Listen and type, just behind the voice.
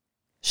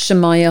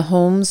Shemaya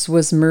Holmes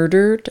was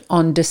murdered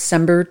on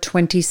December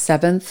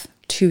 27th,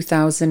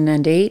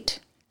 2008,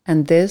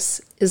 and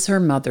this is her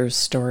mother's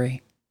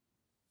story.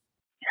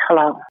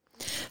 Hello.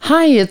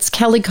 Hi, it's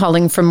Kelly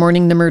calling from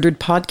Mourning the Murdered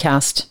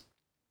podcast.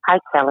 Hi,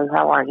 Kelly.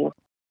 How are you?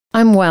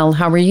 I'm well.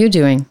 How are you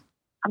doing?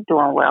 I'm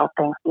doing well,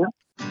 thank you.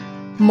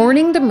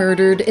 Mourning the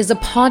Murdered is a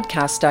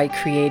podcast I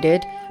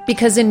created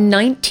because in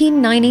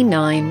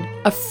 1999,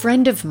 a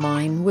friend of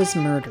mine was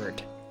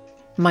murdered.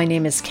 My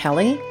name is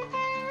Kelly,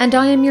 and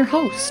I am your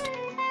host.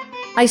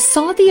 I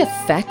saw the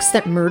effects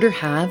that murder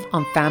have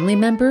on family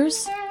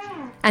members,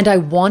 and I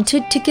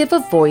wanted to give a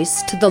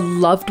voice to the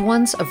loved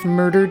ones of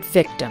murdered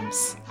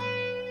victims.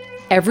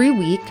 Every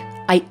week,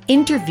 I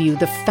interview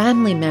the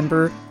family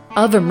member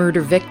of a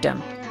murder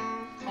victim.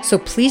 So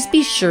please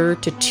be sure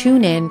to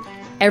tune in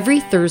every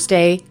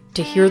Thursday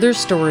to hear their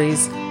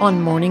stories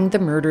on Mourning the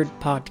Murdered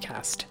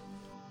podcast.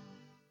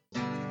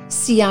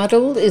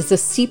 Seattle is a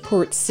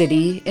seaport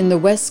city in the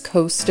west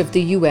coast of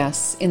the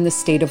U.S. in the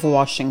state of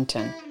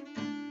Washington.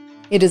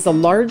 It is a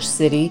large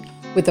city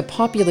with a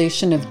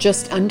population of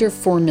just under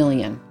 4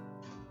 million.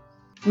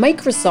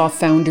 Microsoft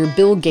founder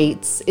Bill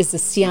Gates is a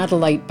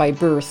Seattleite by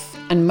birth,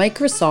 and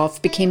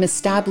Microsoft became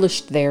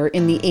established there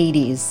in the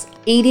 80s,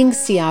 aiding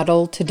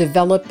Seattle to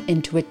develop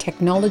into a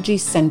technology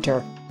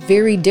center,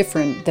 very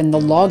different than the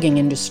logging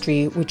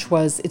industry, which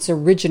was its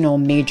original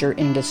major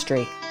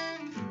industry.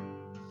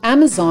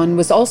 Amazon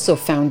was also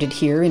founded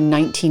here in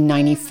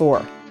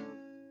 1994.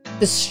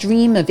 The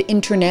stream of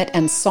internet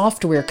and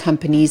software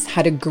companies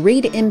had a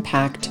great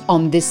impact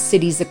on this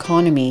city's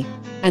economy,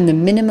 and the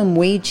minimum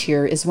wage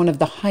here is one of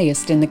the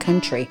highest in the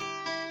country.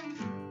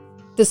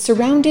 The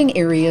surrounding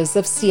areas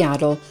of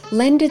Seattle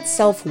lend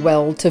itself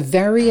well to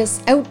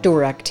various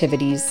outdoor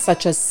activities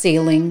such as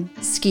sailing,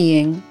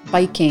 skiing,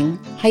 biking,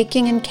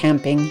 hiking, and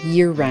camping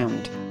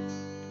year-round.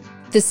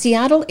 The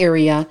Seattle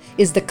area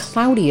is the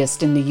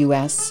cloudiest in the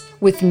U.S.,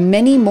 with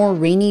many more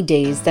rainy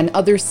days than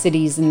other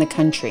cities in the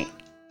country.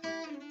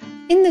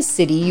 In the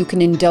city, you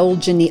can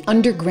indulge in the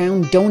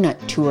underground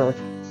donut tour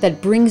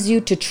that brings you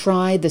to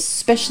try the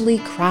specially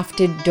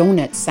crafted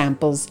donut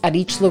samples at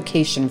each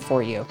location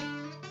for you.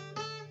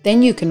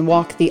 Then you can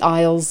walk the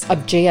aisles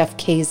of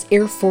JFK's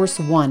Air Force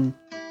One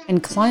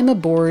and climb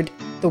aboard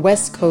the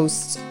West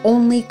Coast's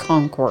only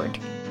Concorde,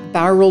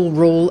 barrel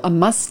roll a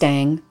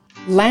Mustang,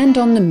 land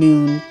on the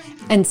moon,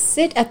 and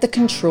sit at the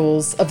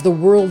controls of the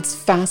world's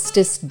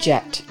fastest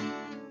jet.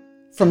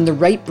 From the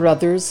Wright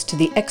brothers to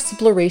the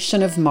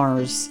exploration of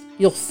Mars,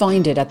 you'll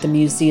find it at the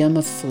Museum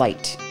of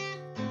Flight.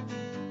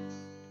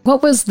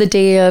 What was the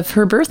day of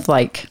her birth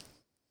like?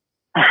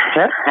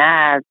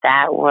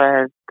 That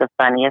was the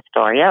funniest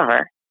story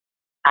ever.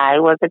 I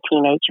was a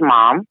teenage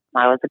mom.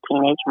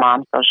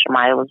 So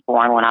Shemaya was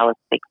born when I was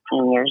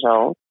 16 years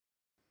old.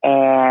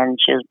 And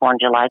she was born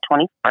July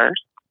 21st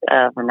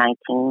of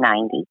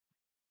 1990.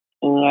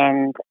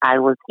 And I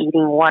was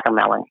eating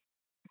watermelon.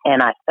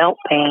 And I felt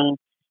pain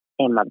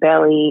in my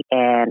belly,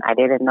 and I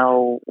didn't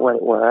know what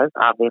it was,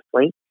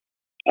 obviously.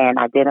 And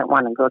I didn't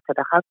want to go to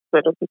the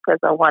hospital because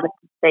I wanted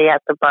to stay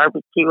at the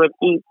barbecue and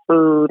eat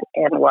food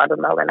and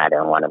watermelon. I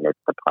didn't want to miss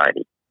the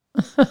party.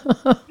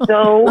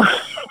 So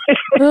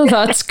Oh,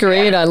 that's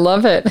great. I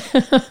love it.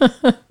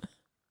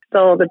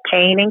 So the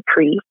pain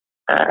increased.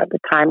 The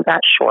time got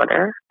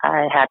shorter.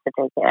 I had to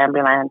take the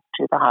ambulance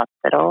to the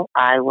hospital.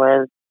 I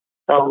was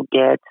so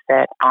dead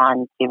set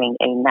on giving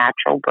a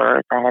natural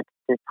birth. I had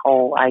this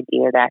whole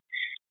idea that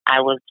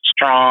I was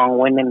strong.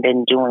 Women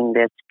been doing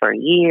this for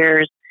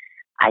years.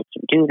 I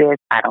can do this.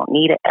 I don't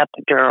need an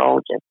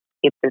epidural. Just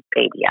get this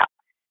baby out.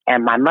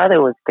 And my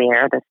mother was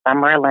there. The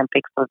Summer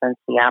Olympics was in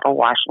Seattle,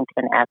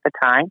 Washington at the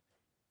time.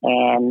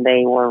 And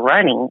they were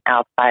running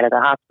outside of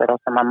the hospital.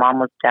 So my mom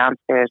was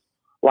downstairs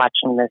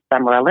watching the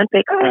Summer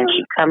Olympics. And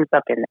she comes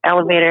up in the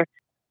elevator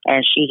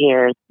and she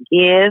hears,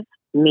 "Give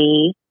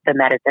me the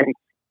medicine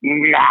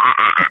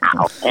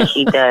now." And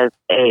she does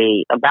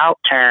a about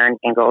turn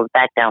and goes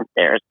back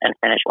downstairs and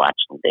finish watching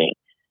the thing.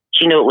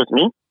 She knew it was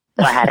me.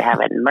 So I had to have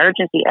an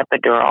emergency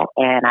epidural,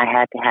 and I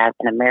had to have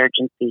an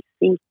emergency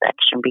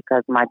C-section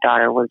because my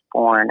daughter was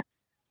born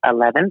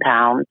 11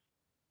 pounds,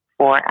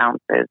 4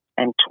 ounces,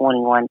 and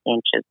 21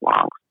 inches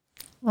long.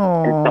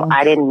 Oh. And so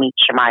I didn't meet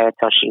Shemaya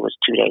till she was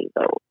 2 days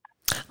old.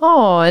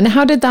 Oh, and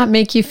how did that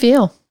make you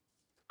feel?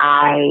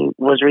 I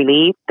was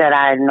relieved that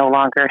I no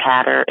longer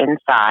had her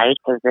inside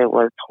because it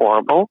was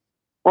horrible.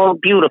 Well,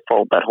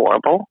 beautiful, but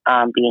horrible,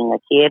 being a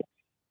kid.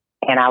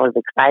 And I was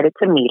excited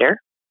to meet her.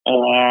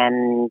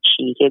 And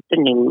she hit the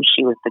news.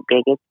 She was the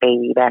biggest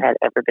baby that had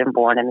ever been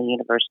born in the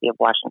University of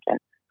Washington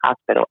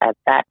Hospital at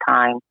that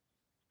time.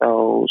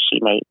 So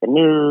she made the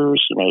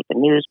news. She made the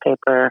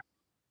newspaper.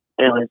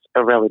 It was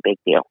a really big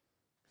deal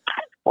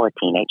for a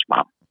teenage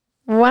mom.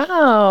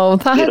 Wow,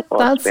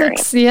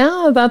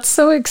 that's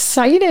so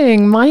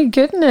exciting. My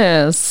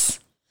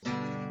goodness.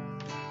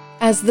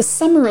 As the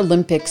Summer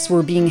Olympics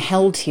were being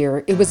held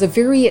here, it was a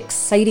very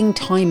exciting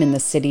time in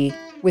the city,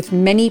 with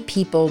many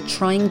people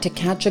trying to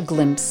catch a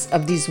glimpse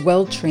of these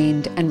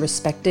well-trained and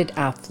respected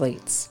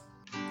athletes.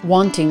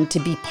 wanting to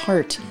be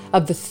part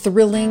of the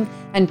thrilling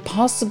and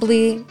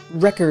possibly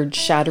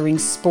record-shattering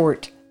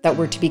sport that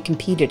were to be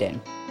competed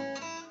in.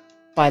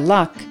 By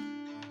luck,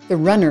 the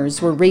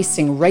runners were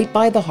racing right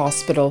by the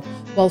hospital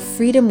while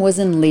Freedom was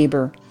in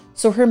labor,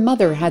 so her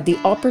mother had the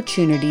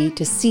opportunity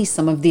to see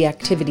some of the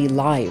activity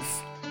live.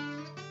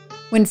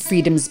 When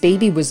Freedom's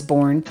baby was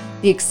born,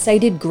 the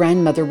excited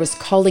grandmother was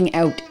calling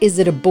out, "Is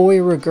it a boy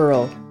or a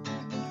girl?"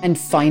 And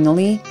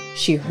finally,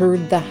 she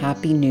heard the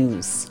happy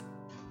news.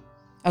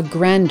 A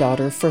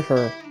granddaughter for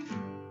her,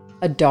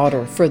 a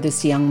daughter for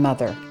this young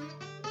mother.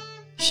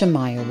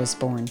 Shemaiah was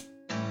born.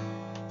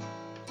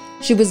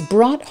 She was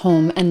brought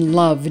home and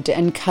loved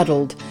and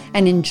cuddled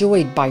and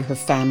enjoyed by her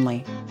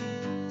family.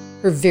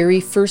 Her very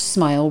first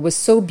smile was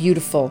so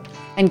beautiful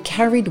and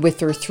carried with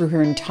her through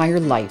her entire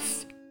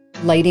life,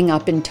 lighting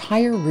up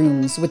entire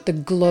rooms with the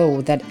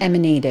glow that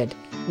emanated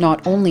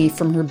not only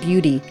from her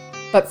beauty,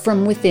 but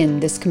from within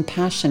this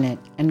compassionate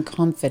and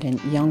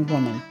confident young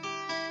woman.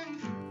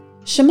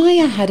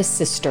 Shemaiah had a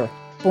sister,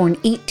 born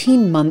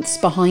 18 months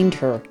behind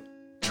her,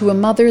 to a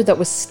mother that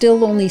was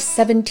still only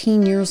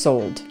 17 years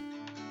old.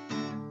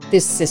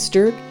 This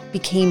sister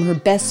became her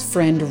best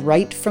friend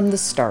right from the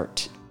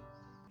start.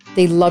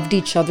 They loved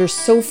each other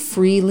so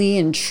freely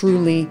and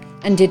truly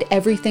and did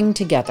everything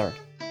together.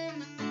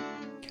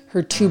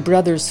 Her two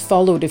brothers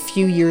followed a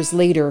few years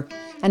later,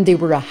 and they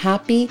were a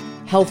happy,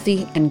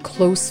 healthy, and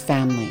close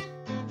family.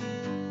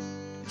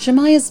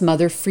 Shemaiah's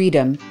mother,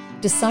 Freedom,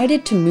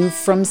 decided to move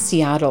from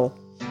Seattle.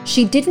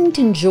 She didn't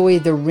enjoy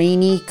the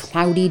rainy,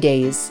 cloudy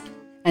days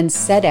and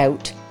set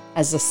out,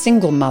 as a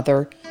single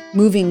mother,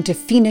 moving to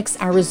Phoenix,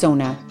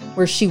 Arizona,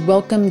 where she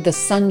welcomed the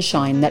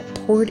sunshine that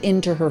poured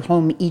into her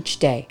home each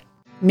day,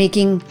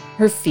 making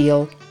her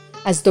feel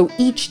as though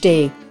each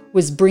day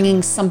was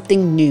bringing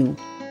something new,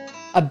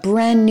 a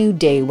brand new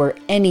day where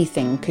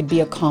anything could be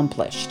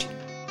accomplished.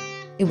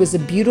 It was a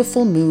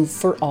beautiful move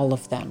for all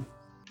of them.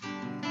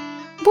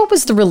 What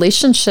was the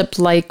relationship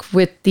like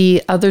with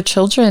the other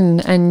children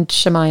and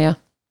Shemaiah?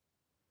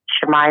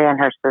 Shemaiah and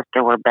her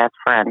sister were best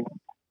friends.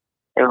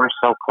 They were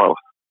so close.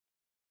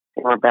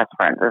 They were best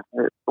friends.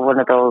 It's one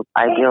of those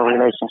ideal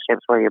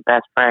relationships where your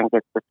best friend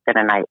gets to spend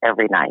a night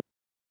every night.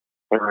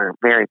 They were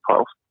very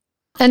close.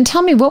 And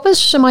tell me, what was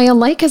Shemaiah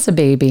like as a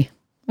baby?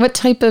 What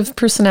type of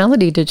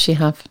personality did she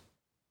have?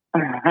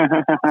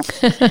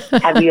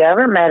 Have you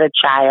ever met a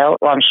child?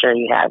 Well, I'm sure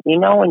you have. You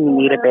know when you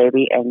meet a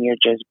baby and you're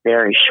just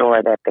very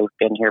sure that they've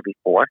been here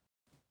before?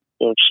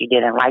 If she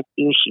didn't like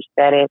you, she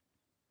said it.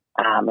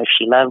 If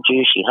she loved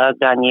you, she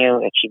hugged on you.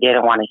 If she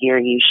didn't want to hear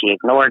you, she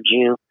ignored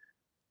you.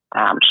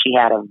 She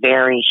had a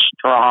very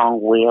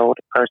strong-willed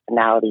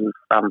personality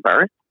from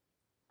birth.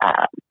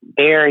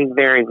 Very,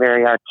 very,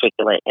 very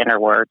articulate in her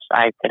words.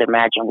 I could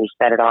imagine we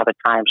said it all the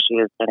time. She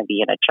was going to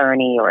be an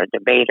attorney or a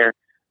debater,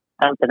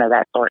 something of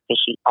that sort,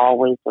 because she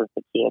always was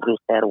the kid who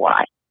said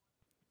why.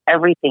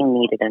 Everything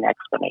needed an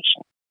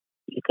explanation.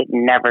 You could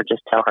never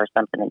just tell her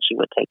something and she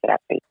would take it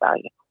at face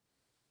value.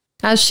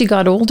 As she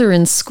got older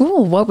in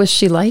school, what was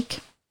she like?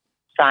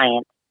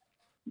 Science,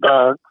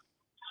 bugs,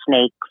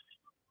 snakes.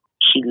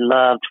 She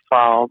loved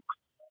frogs.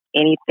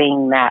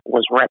 Anything that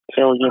was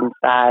reptilian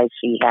size,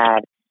 she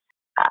had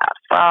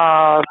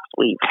frogs.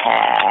 We've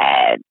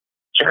had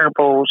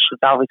gerbils. She's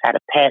always had a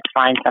pet.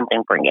 Find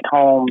something, bring it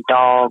home.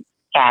 Dogs,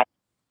 cats.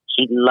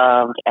 She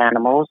loved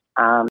animals.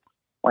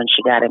 When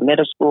she got in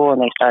middle school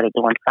and they started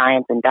doing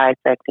science and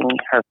dissecting,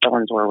 her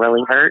feelings were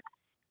really hurt.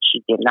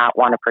 She did not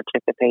want to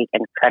participate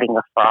in cutting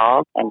a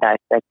frog and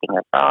dissecting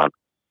a frog.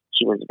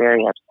 She was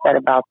very upset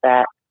about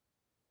that.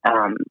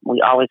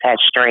 We always had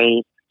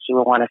strays. She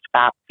would want to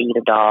stop, feed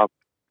a dog.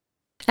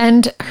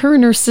 And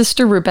her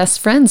sister were best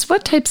friends.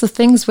 What types of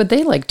things would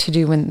they like to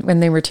do when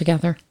they were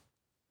together?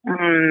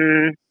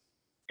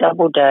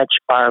 Double Dutch,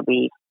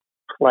 Barbie,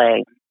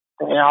 play.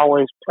 They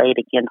always played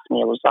against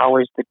me. It was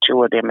always the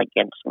two of them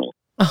against me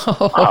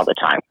all the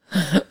time.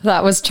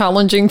 That was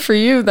challenging for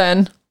you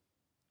then.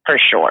 For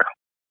sure.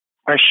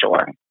 For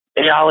sure.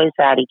 They always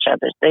had each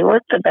other. They were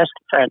the best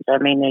of friends. I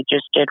mean, they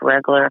just did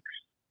regular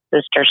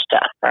sister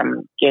stuff,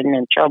 from getting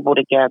in trouble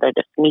together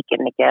to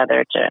sneaking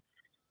together to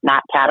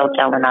not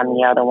tattletelling on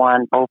the other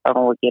one. Both of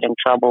them would get in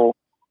trouble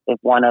if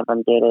one of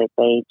them did it.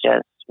 They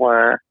just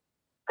were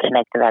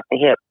connected at the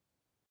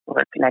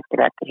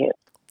hip.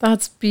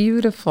 That's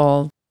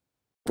beautiful.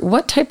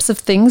 What types of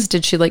things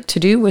did she like to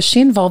do? Was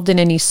she involved in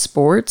any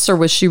sports, or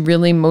was she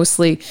really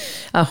mostly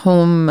a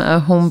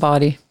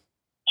homebody?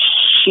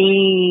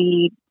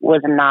 She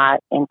was not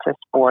into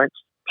sports.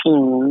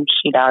 Team,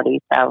 she'd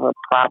always have a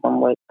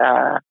problem with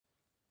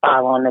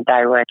following the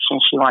direction.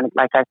 She wanted,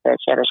 like I said,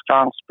 she had a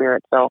strong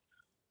spirit. So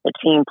the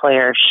team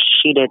player,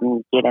 she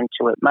didn't get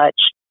into it much.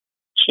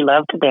 She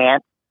loved to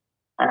dance.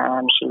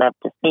 She loved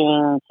to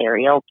sing,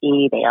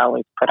 karaoke. They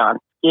always put on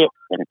skits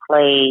and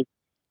plays.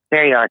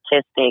 Very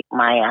artistic.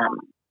 My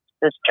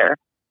sister,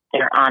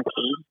 their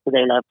auntie, who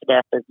they love to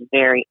death, is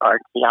very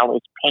artsy,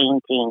 always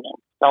painting and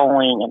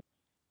sewing. And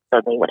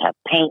so they would have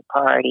paint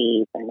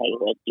parties and they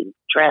would do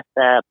dress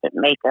up and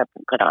makeup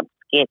and put on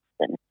skits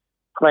and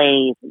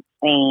plays and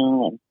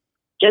sing. And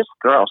just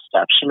girl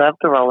stuff. She loved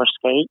to roller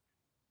skate.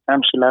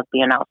 She loved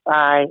being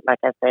outside. Like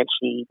I said,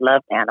 she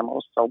loved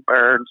animals. So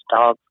birds,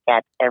 dogs,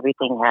 cats,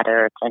 everything had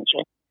her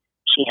attention.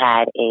 She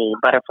had a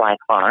butterfly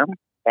farm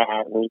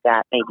that we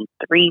got maybe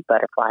 3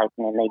 butterflies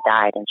and then they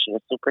died and she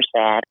was super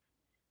sad.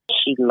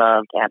 She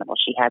loved animals.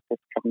 She had this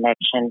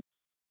connection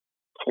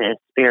to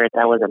spirit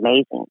that was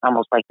amazing.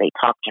 Almost like they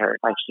talked to her.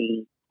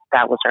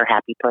 That was her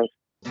happy place.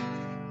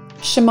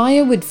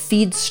 Shemaiah would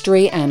feed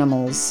stray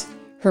animals.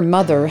 Her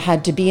mother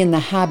had to be in the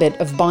habit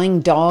of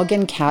buying dog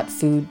and cat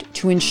food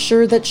to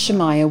ensure that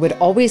Shemaiah would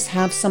always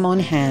have some on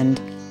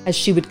hand as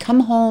she would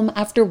come home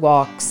after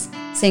walks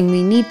saying,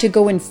 "We need to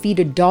go and feed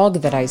a dog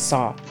that I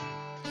saw.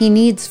 He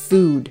needs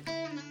food.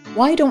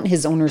 Why don't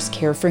his owners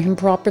care for him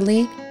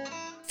properly?"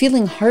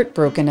 Feeling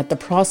heartbroken at the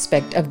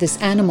prospect of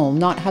this animal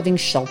not having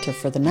shelter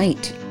for the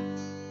night.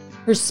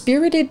 Her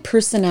spirited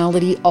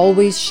personality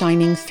always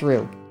shining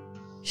through.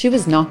 She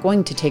was not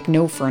going to take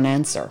no for an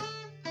answer.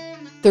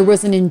 There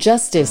was an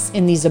injustice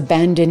in these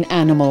abandoned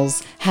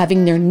animals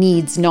having their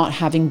needs not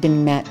having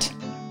been met,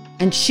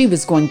 and she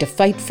was going to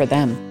fight for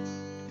them.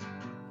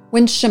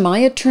 When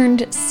Shemaiah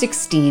turned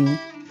 16,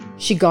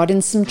 she got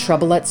in some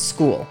trouble at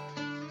school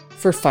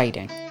for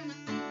fighting.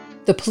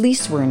 The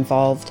police were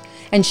involved,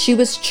 and she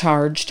was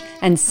charged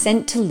and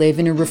sent to live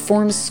in a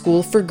reform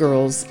school for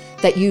girls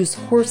that use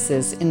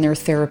horses in their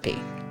therapy.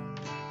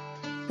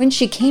 When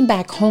she came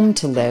back home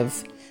to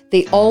live,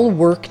 they all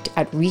worked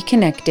at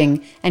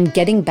reconnecting and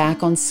getting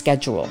back on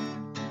schedule.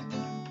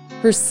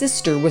 Her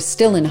sister was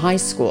still in high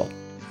school,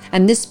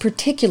 and this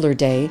particular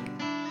day,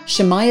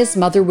 Shemaiah's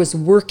mother was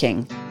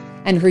working,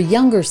 and her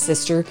younger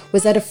sister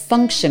was at a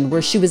function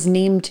where she was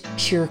named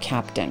cheer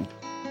captain.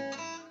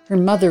 Her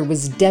mother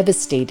was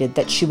devastated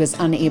that she was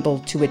unable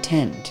to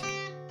attend.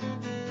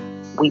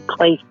 We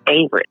play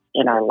favorites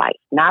in our life,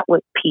 not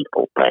with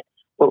people, but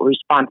with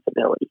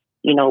responsibility.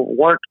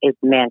 Work is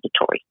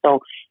mandatory. So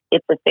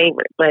it's a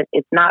favorite, but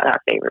it's not our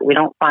favorite. We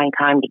don't find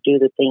time to do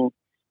the things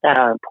that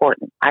are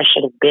important. I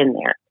should have been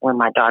there when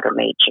my daughter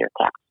made cheer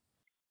captain.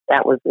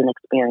 That was an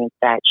experience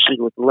that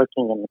she was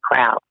looking in the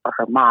crowd for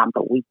her mom,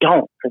 but we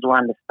don't because we're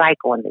on the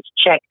cycle and this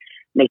check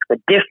makes a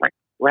difference,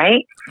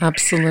 right?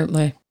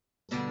 Absolutely.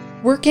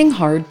 Working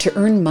hard to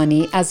earn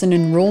money as an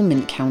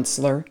enrollment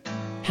counselor,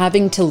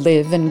 having to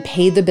live and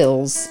pay the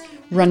bills,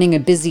 running a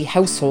busy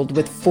household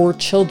with 4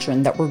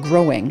 children that were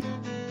growing,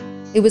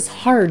 it was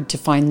hard to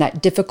find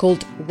that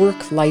difficult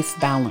work-life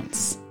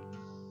balance.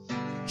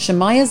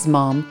 Shemaiah's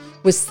mom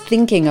was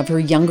thinking of her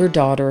younger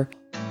daughter,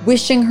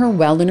 wishing her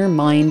well in her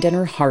mind and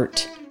her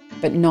heart,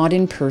 but not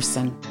in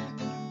person,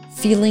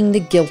 feeling the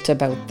guilt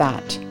about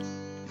that,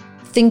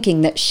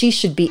 thinking that she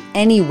should be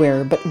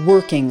anywhere but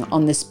working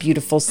on this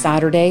beautiful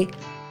Saturday,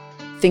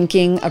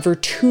 thinking of her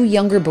 2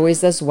 younger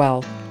boys as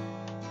well,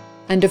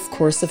 and of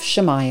course of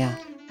Shemaiah,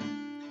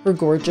 her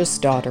gorgeous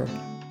daughter.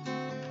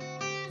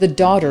 The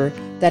daughter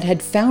that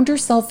had found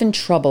herself in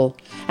trouble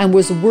and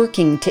was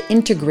working to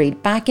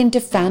integrate back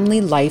into family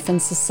life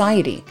and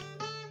society.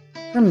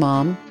 Her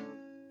mom,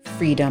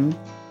 freedom,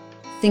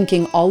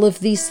 thinking all of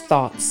these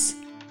thoughts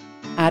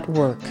at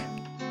work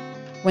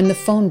when the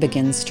phone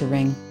begins to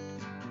ring.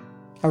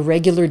 A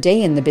regular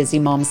day in the busy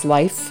mom's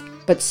life,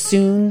 but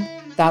soon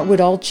that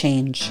would all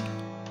change.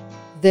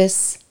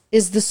 This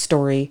is the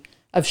story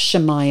of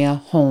Shemaiah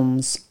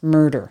Holmes'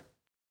 murder.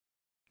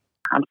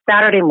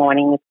 Saturday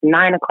morning, it's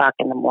 9 o'clock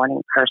in the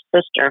morning. Her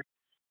sister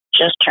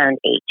just turned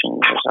 18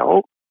 years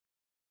old.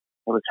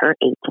 It was her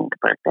 18th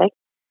birthday.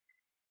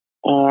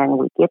 And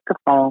we get the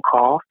phone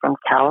call from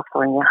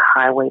California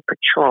Highway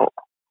Patrol.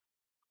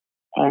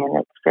 And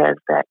it says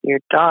that your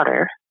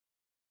daughter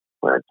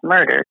was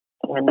murdered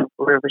in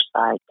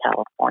Riverside,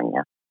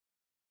 California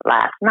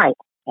last night.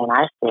 And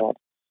I said,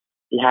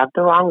 "You have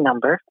the wrong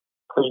number.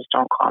 Please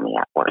don't call me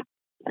at work."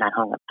 And I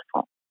hung up the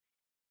phone.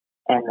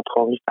 And the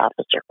police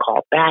officer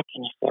called back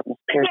and he said, "Ms.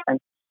 Pearson,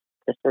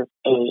 this is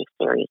a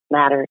serious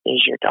matter.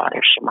 Is your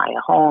daughter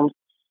Shemaiah Holmes?"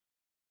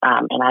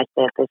 And I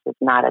said, "This is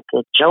not a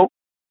good joke.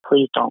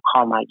 Please don't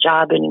call my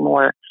job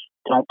anymore.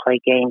 Don't play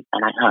games."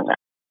 And I hung up.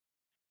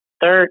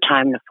 Third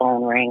time the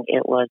phone rang,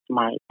 it was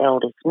my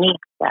eldest niece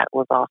that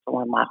was also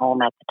in my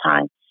home at the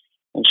time.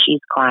 And she's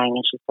crying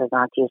and she says,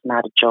 "Auntie, it's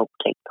not a joke.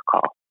 Take the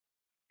call."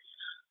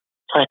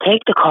 So I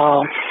take the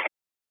call.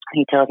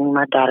 He tells me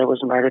my daughter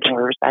was murdered in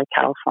Riverside,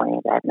 California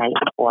that night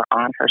or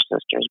on her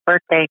sister's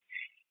birthday.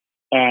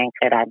 And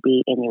could I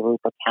be in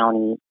Yurupa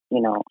County,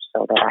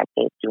 so that I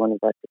could do an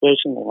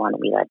investigation? They wanted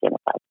me to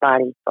identify the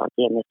body. So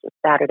again, this is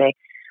Saturday.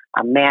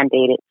 I'm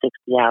mandated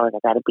 60 hours. I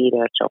got to be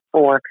there till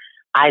 4.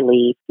 I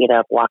leave, get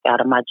up, walk out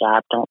of my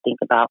job. Don't think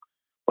about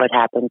what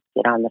happens.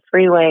 Get on the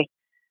freeway.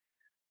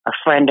 A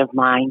friend of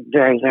mine,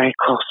 very, very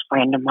close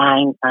friend of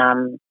mine,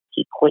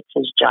 he quits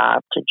his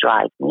job to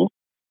drive me.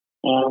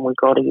 And we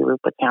go to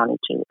Yurupa County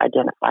to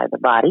identify the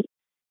body.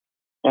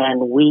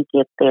 And we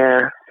get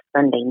there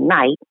Sunday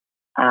night.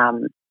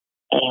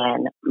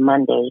 And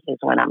Monday is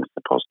when I'm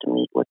supposed to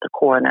meet with the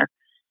coroner.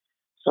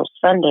 So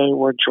Sunday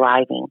we're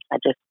driving. I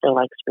just feel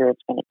like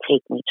Spirit's going to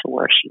take me to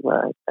where she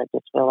was. I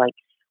just feel like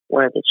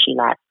Where did she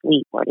last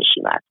sleep? Where did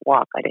she last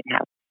walk? I didn't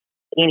have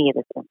any of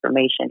this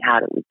information. How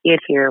did we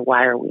get here?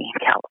 Why are we in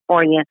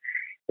California?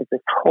 It's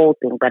this whole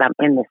thing, but I'm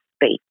in this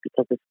space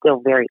because it's still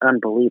very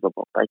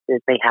unbelievable. Like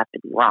this, they have to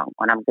be wrong.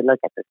 When I'm going to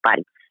look at this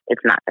body,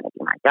 it's not going to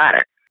be my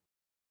daughter.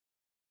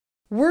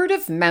 Word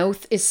of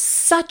mouth is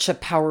such a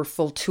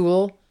powerful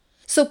tool.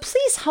 So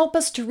please help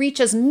us to reach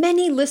as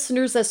many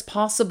listeners as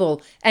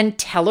possible and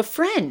tell a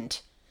friend.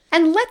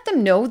 And let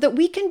them know that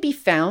we can be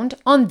found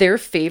on their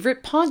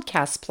favorite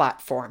podcast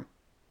platform.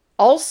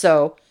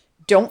 Also,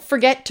 don't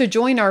forget to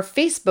join our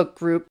Facebook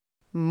group,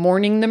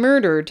 Mourning the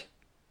Murdered.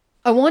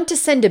 I want to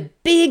send a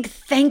big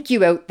thank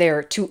you out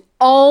there to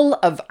all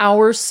of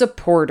our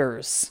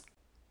supporters.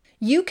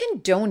 You can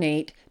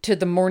donate to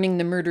the Mourning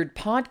the Murdered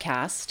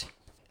podcast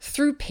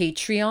through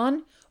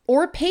Patreon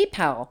or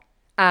PayPal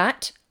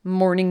at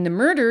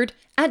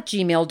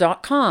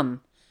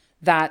mourningthemurdered@gmail.com.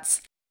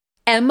 That's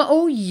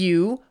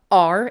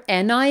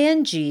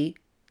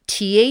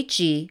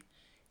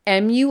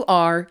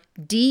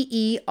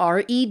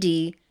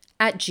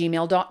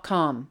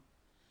mourningthemurdered@gmail.com.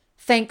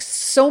 Thanks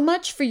so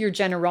much for your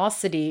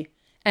generosity.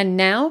 And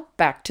now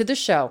back to the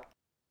show.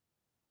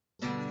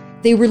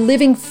 They were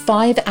living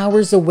 5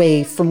 hours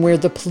away from where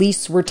the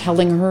police were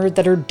telling her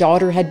that her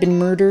daughter had been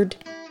murdered.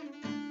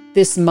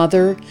 This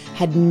mother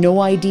had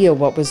no idea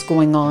what was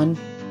going on.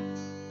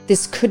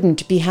 This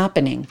couldn't be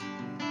happening.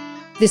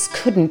 This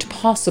couldn't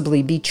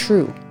possibly be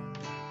true.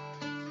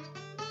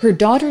 Her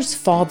daughter's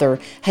father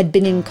had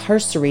been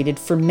incarcerated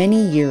for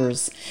many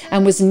years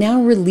and was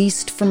now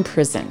released from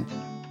prison.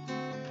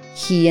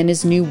 He and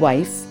his new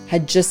wife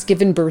had just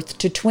given birth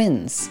to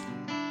twins,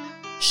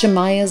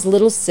 Shemaya's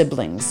little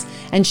siblings,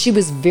 and she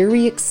was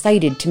very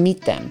excited to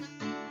meet them.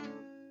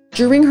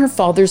 During her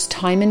father's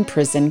time in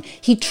prison,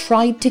 he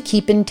tried to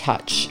keep in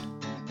touch.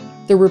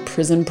 There were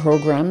prison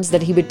programs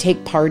that he would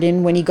take part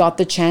in when he got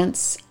the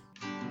chance.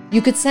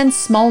 You could send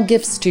small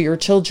gifts to your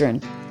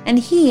children, and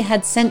he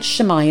had sent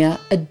Shemaya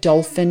a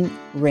dolphin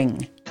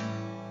ring.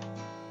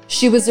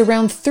 She was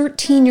around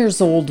 13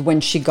 years old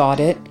when she got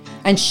it,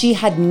 and she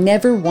had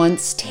never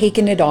once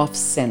taken it off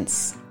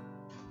since.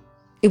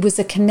 It was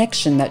a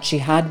connection that she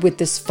had with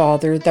this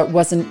father that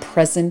wasn't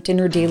present in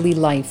her daily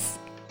life.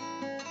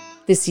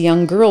 This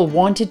young girl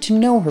wanted to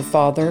know her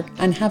father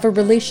and have a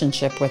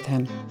relationship with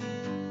him.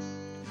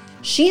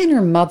 She and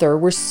her mother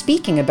were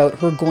speaking about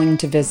her going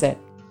to visit.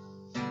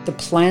 The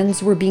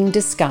plans were being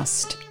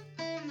discussed,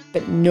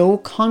 but no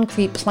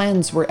concrete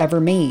plans were ever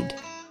made.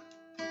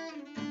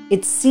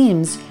 It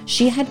seems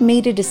she had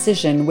made a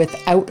decision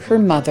without her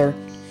mother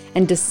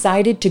and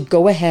decided to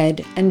go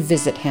ahead and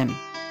visit him.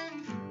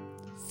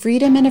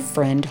 Freedom and a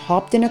friend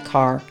hopped in a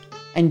car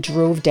and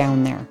drove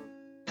down there,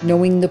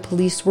 knowing the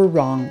police were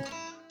wrong,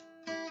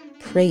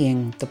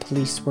 praying the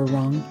police were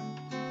wrong.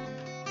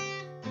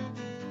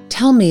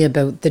 Tell me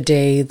about the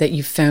day that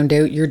you found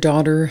out your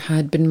daughter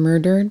had been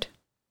murdered.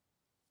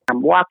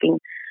 I'm walking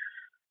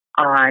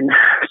on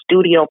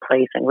Studio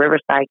Place in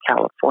Riverside,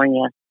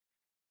 California.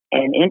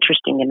 And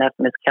interesting enough,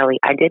 Miss Kelly,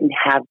 I didn't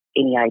have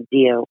any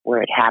idea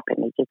where it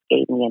happened. It just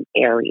gave me an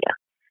area.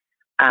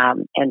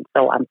 And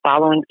so I'm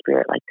following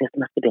spirit, like this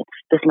must have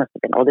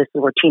been, oh, this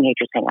is where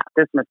teenagers hang out.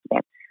 This must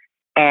have been.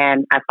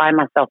 And I find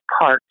myself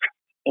parked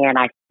and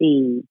I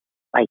see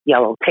like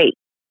yellow tape.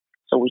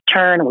 So we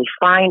turn and we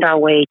find our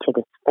way to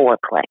this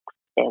fourplex,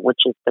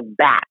 which is the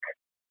back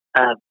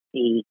of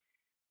the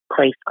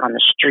place on the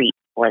street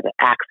where the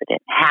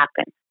accident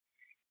happened.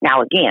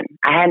 Now, again,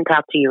 I hadn't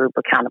talked to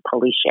Yuba County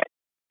Police yet.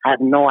 I have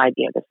no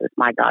idea this is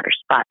my daughter's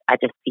spot. I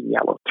just see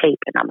yellow tape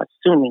and I'm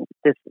assuming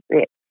this is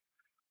it.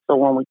 So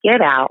when we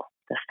get out,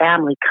 the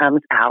family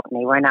comes out and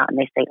they run out and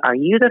they say, "Are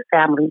you the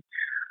family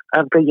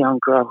of the young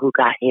girl who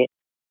got hit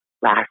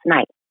last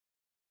night?"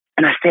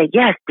 And I said,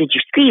 "Yes, did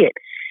you see it?"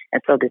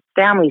 And so the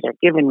families are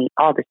giving me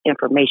all this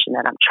information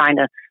that I'm trying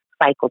to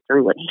cycle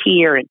through and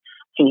hear. And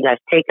can you guys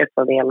take us?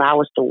 So they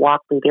allow us to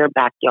walk through their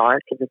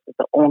backyard because this is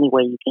the only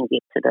way you can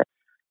get to the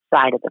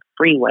side of the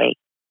freeway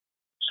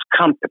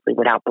comfortably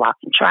without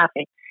blocking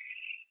traffic.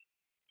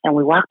 And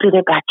we walk through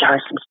their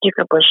backyard, some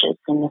sticker bushes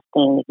and this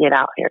thing to get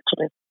out here to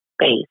the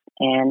space.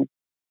 And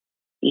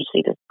you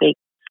see this big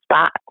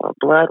spot where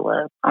blood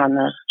was on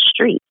the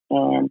street.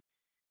 And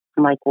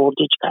I'm like, "Well,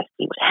 did you guys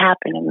see what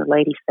happened?" And the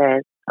lady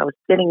says, "I was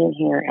sitting in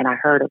here and I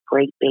heard a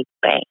great big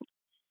bang.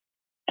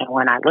 And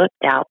when I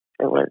looked out,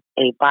 there was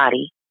a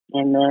body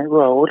in the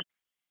road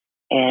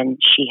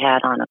and she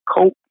had on a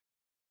coat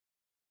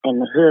and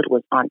the hood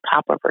was on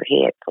top of her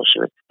head. So she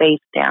was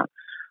face down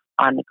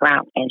on the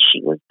ground and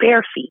she was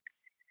bare feet."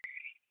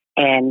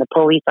 And the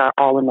police are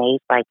all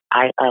amazed. Like,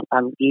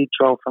 you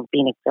drove from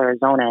Phoenix,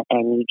 Arizona,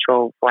 and you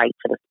drove right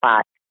to the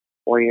spot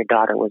where your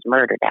daughter was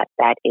murdered at.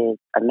 That is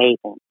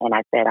amazing. And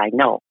I said, "I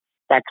know.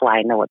 That's why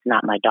I know it's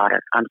not my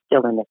daughter. I'm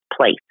still in this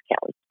place,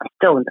 Kelly. I'm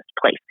still in this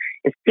place.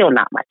 It's still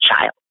not my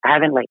child. I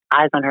haven't laid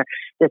eyes on her.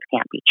 This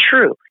can't be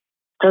true."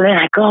 So then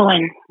I go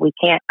and we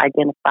can't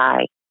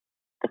identify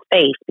the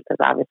face because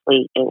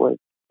obviously it was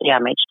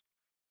damaged.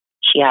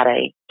 She had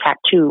a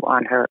tattoo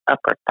on her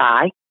upper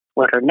thigh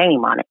with her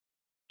name on it.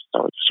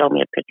 So he showed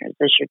me a picture. Is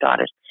this your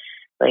daughter's?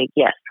 Like,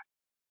 yes.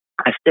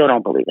 I still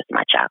don't believe it's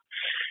my child.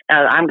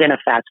 I'm going to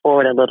fast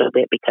forward a little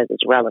bit because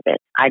it's relevant.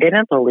 I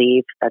didn't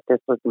believe that this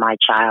was my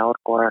child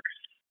or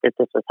that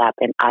this was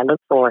happening. I look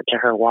forward to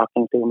her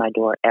walking through my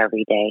door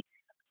every day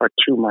for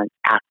 2 months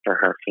after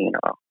her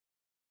funeral.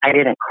 I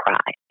didn't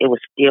cry. It was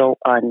still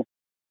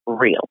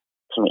unreal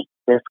to me.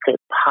 This could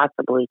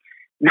possibly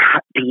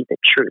not be the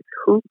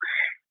truth.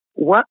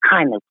 What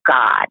kind of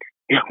God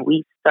do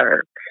we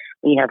serve?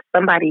 We have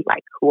somebody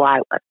like who I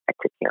was. I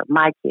took care of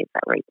my kids. I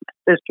raised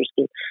my sister's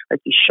kids. Like,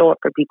 you show up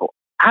for people.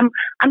 I'm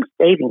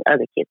saving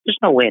other kids. There's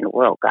no way in the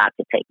world God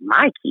could take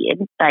my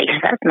kid. Like,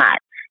 that's not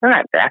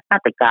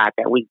the God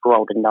that we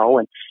grow to know.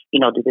 And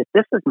do this.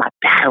 This is my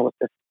battle.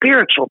 It's a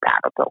spiritual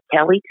battle, though,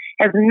 Kelly.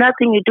 It has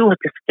nothing to do with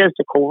the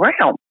physical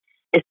realm.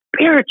 It's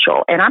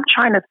spiritual, and I'm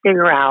trying to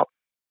figure out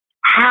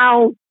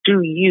how do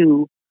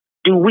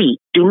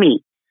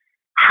me?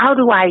 How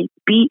do I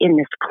be in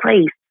this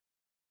place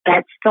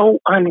that's so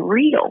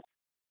unreal?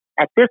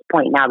 At this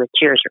point now, the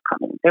tears are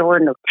coming. There were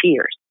no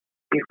tears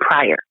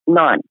prior,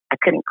 none. I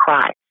couldn't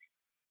cry.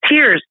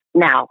 Tears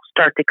now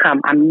start to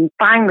come. I'm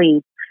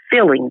finally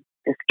feeling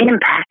this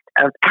impact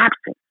of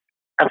absence,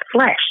 of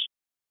flesh,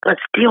 but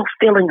still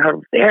feeling her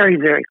very,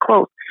 very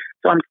close.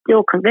 So I'm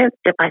still convinced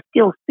if I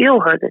still feel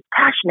her this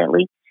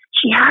passionately,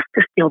 she has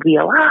to still be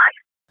alive.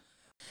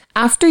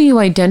 After you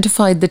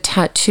identified the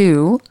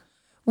tattoo,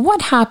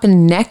 what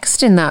happened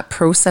next in that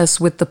process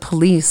with the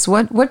police?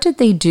 What did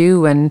they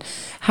do, and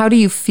how do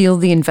you feel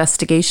the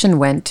investigation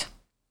went?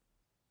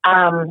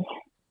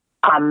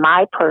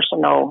 My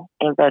personal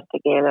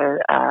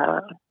investigator,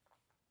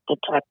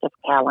 Detective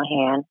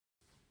Callahan,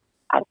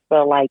 I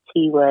feel like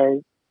he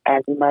was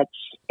as much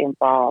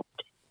involved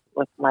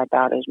with my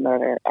daughter's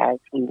murder as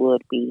he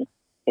would be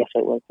if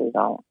it was his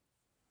own,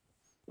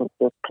 with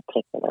this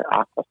particular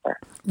officer.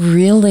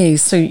 Really?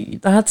 So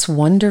that's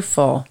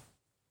wonderful.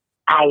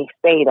 I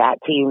say that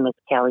to you, Miss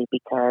Kelly,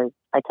 because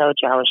I told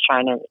you I was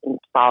trying to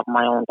solve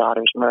my own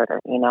daughter's murder,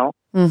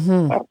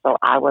 Mm-hmm. And so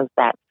I was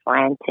that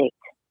frantic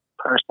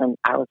person.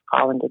 I was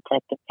calling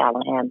Detective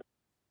Callahan's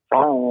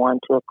phone 1,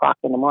 2 o'clock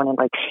in the morning,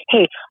 like,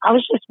 hey, I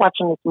was just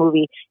watching this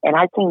movie and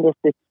I seen this.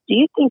 Do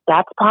you think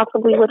that's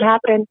possibly what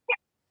happened?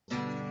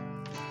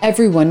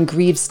 Everyone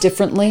grieves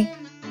differently.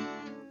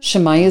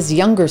 Shamaya's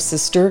younger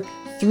sister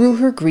threw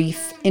her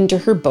grief into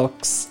her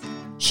books.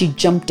 She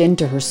jumped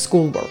into her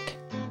schoolwork,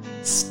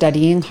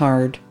 studying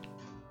hard,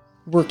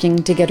 working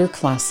to get her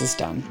classes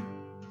done.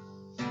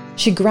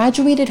 She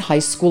graduated high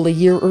school a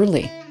year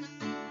early.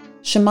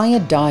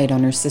 Shamaya died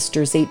on her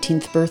sister's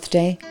 18th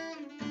birthday.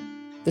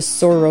 The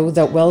sorrow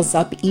that wells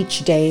up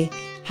each day,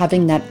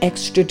 having that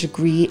extra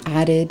degree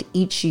added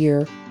each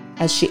year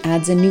as she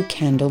adds a new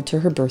candle to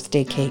her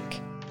birthday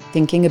cake,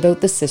 thinking about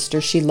the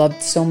sister she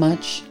loved so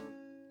much,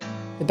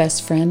 the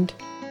best friend,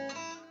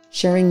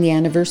 sharing the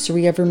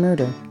anniversary of her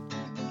murder.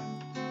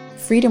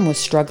 Freedom was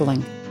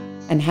struggling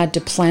and had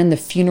to plan the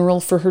funeral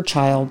for her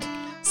child,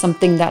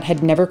 something that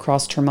had never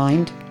crossed her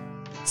mind,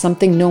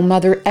 something no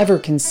mother ever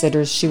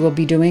considers she will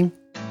be doing.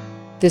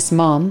 This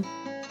mom,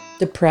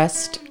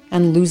 depressed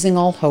and losing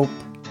all hope,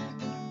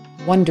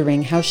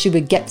 wondering how she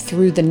would get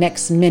through the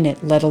next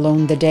minute, let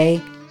alone the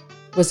day,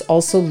 was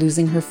also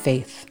losing her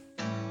faith.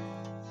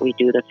 We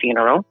do the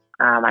funeral.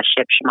 I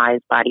ship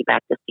Shamaya's body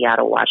back to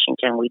Seattle,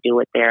 Washington. We do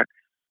it there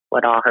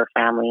with all her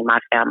family, my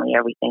family,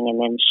 everything. And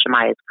then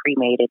Shamaya's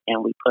cremated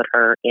and we put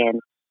her in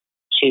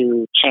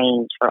to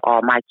change for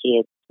all my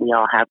kids. We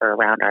all have her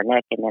around our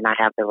neck, and then I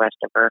have the rest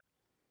of her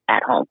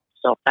at home.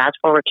 So fast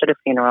forward to the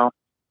funeral,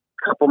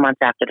 a couple months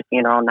after the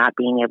funeral, not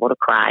being able to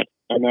cry,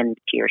 and then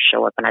tears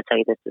show up, and I tell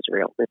you, this is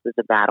real. This is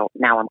a battle.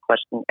 Now I'm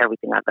questioning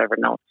everything I've ever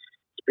known.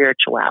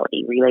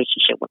 Spirituality,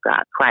 relationship with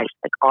God, Christ,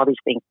 like all these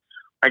things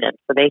are done.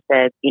 So they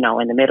said,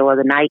 in the middle of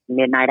the night,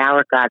 midnight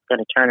hour, God's going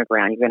to turn it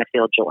around. You're going to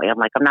feel joy. I'm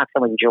like, I'm not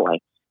feeling joy.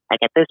 Like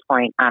at this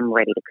point, I'm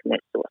ready to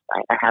commit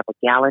suicide. I have a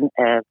gallon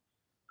of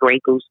Grey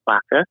Goose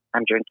vodka.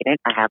 I'm drinking it.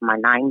 I have my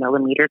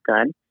 9mm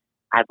gun.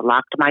 I've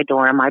locked my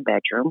door in my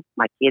bedroom.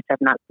 My kids have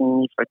not seen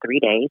me for 3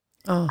 days.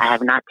 Oh. I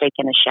have not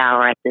taken a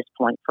shower at this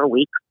point for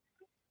weeks.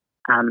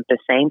 The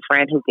same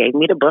friend who gave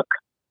me the book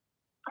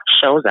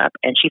shows up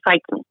and she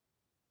fights me,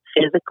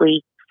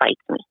 physically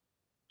fights me.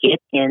 Get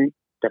in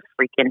the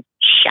freaking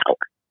shower,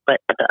 but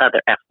the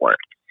other F word.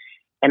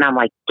 And I'm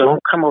like,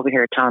 don't come over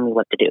here telling me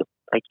what to do.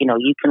 Like,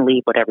 you can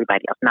leave with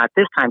everybody else. Now,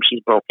 this time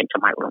she's broke into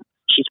my room.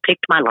 She's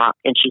picked my lock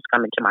and she's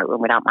come into my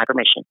room without my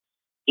permission.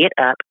 Get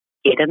up,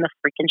 get in the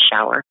freaking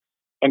shower,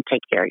 and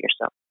take care of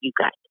yourself. You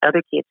got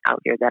other kids out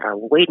here that are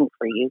waiting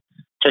for you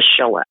to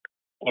show up.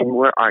 And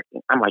we're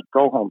arguing. I'm like,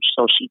 go home.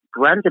 So she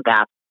runs a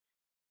bath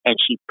and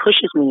she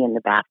pushes me in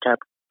the bathtub,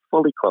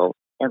 fully clothed,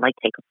 and like,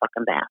 take a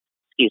fucking bath.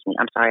 Excuse me.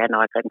 I'm sorry. I know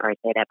I couldn't probably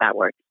say that bad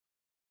word.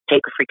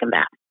 Take a freaking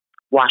bath.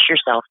 Wash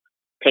yourself.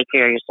 Take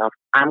care of yourself.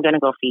 I'm going to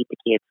go feed the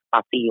kids.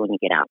 I'll see you when you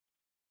get out.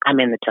 I'm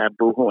in the tub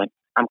boo-hooing.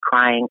 I'm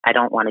crying. I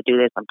don't want to do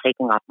this. I'm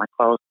taking off my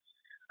clothes.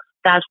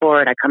 Fast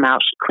forward, I come out.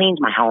 She cleans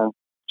my home.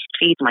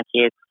 She feeds my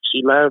kids.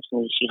 She loves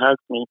me. She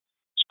hugs me.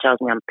 She tells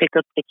me I'm pick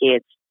up the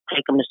kids,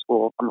 take them to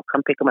school. I'm going to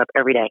come pick them up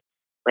every day.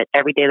 But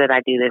every day that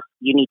I do this,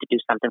 you need to do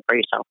something for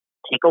yourself.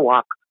 Take a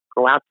walk,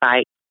 go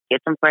outside,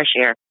 get some fresh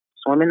air,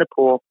 swim in the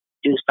pool,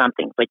 do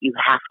something. But you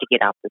have to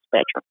get out this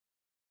bedroom.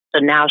 So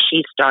now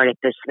she started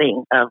this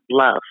thing of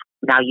love.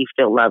 Now you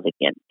feel love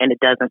again. And it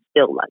doesn't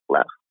feel like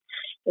love.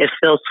 It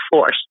feels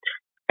forced,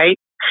 right?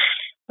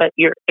 But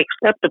you're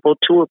acceptable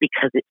to it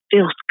because it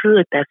feels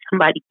good that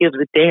somebody gives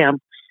a damn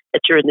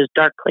that you're in this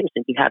dark place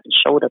and you haven't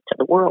showed up to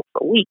the world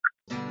for weeks.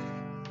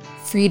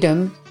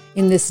 Freedom,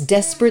 in this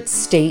desperate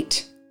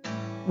state,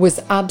 was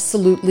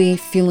absolutely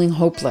feeling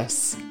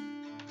hopeless.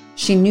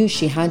 She knew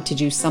she had to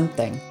do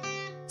something.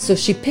 So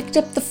she picked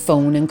up the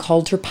phone and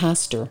called her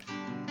pastor.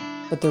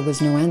 But there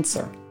was no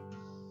answer.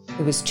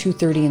 It was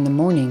 2:30 in the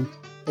morning,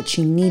 but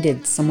she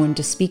needed someone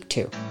to speak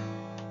to.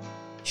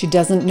 She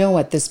doesn't know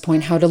at this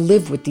point how to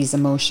live with these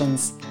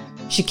emotions.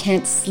 She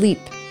can't sleep,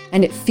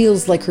 and it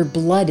feels like her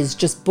blood is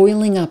just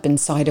boiling up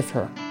inside of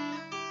her.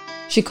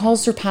 She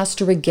calls her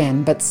pastor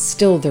again, but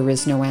still there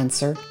is no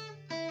answer.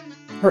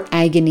 Her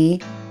agony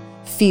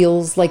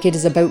feels like it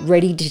is about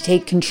ready to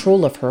take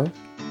control of her.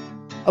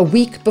 A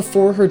week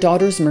before her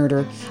daughter's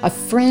murder, a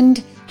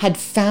friend had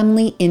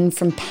family in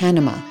from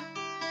Panama.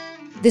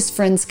 This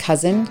friend's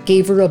cousin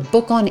gave her a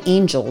book on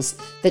angels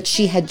that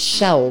she had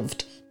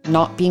shelved,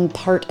 not being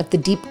part of the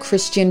deep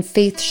Christian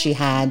faith she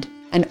had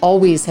and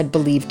always had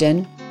believed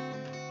in.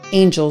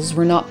 Angels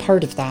were not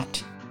part of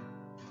that.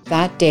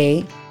 That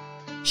day,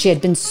 she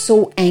had been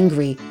so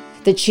angry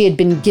that she had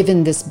been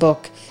given this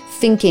book,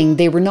 thinking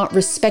they were not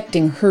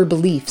respecting her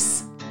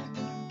beliefs.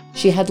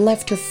 She had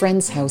left her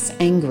friend's house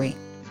angry.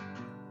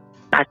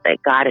 I said,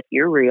 God, if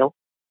you're real,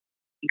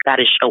 you got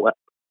to show up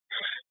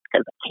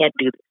because I can't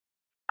do this.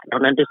 I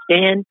don't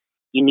understand.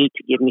 You need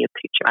to give me a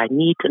picture. I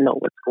need to know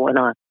what's going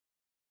on.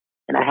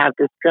 And I have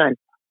this gun.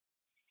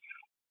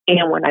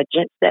 And when I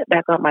just sat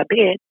back on my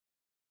bed,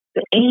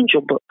 the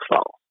angel book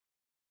falls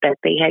that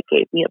they had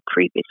gave me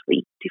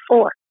previously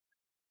before.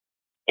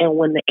 And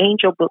when the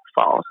angel book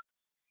falls,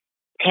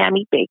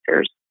 Tammy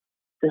Baker's,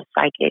 the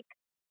psychic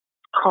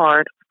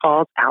card,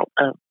 falls out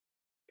of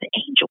the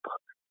angel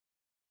book.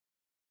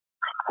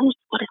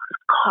 What is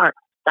this card?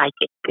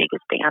 Psychic,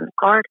 biggest thing on the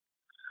card.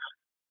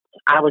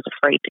 I was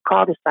afraid to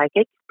call the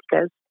psychic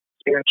because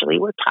spiritually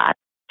we're taught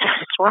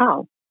it's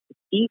wrong. It's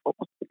evil.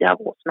 It's the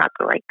devil. It's not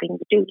the right thing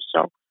to do.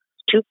 So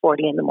it's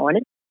 2:40 in the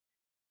morning,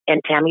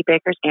 and Tammy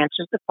Baker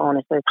answers the phone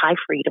and says, "Hi,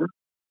 Freedom."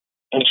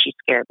 And she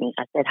scared me.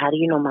 I said, "How do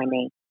you know my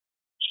name?"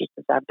 She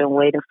says, "I've been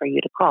waiting for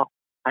you to call."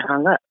 I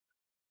hung up.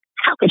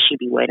 How could she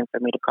be waiting for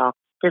me to call?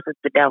 This is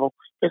the devil.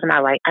 This is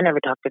not right. I never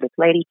talked to this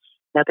lady.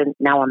 Nothing.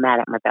 Now I'm mad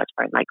at my best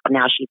friend. Like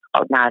now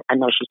I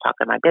know she's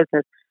talking my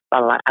business. Blah,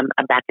 blah, blah.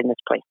 I'm back in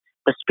this place.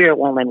 The spirit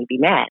won't let me be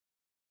mad.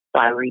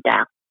 So I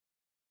redial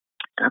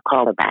and I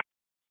call her back.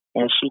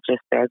 And she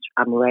just says,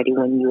 "I'm ready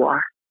when you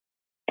are."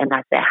 And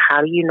I said,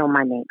 "How do you know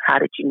my name? How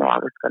did you know I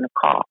was going to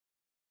call?"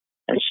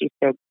 And she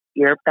said,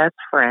 "Your best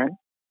friend,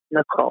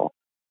 Nicole,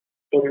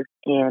 is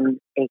in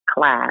a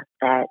class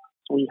at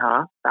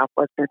SWEHA,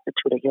 Southwest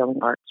Institute of Healing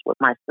Arts, with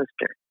my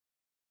sister.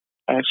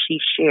 And she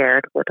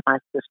shared with my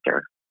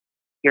sister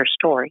your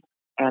story.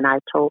 And I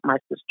told my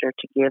sister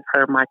to give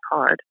her my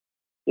card,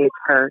 give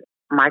her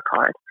my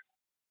card.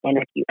 And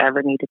if you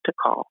ever needed to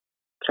call.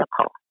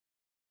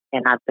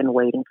 And I've been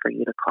waiting for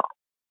you to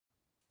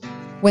call."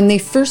 When they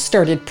first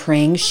started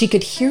praying, she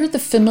could hear the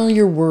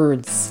familiar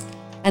words.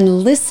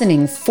 And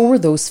listening for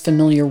those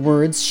familiar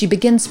words, she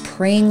begins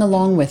praying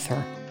along with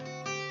her.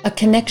 A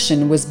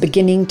connection was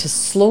beginning to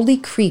slowly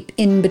creep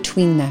in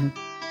between them.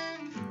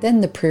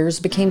 Then the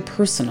prayers became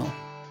personal,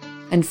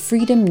 and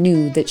Freedom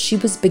knew that she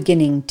was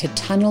beginning to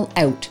tunnel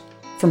out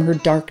from her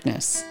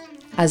darkness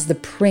as the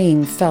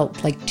praying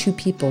felt like two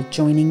people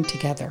joining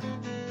together.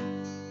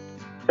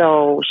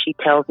 So she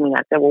tells me,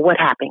 I said, "Well, what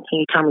happened?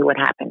 Can you tell me what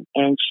happened?"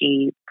 And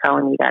she's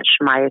telling me that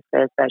Shemaya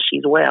says that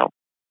she's well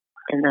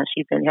and that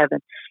she's in heaven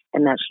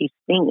and that she's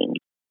singing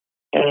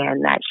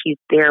and that she's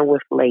there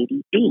with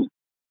Lady D.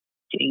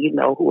 "Do you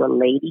know who a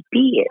Lady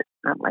D is?"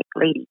 And I'm like,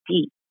 "Lady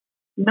D?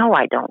 No,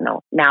 I don't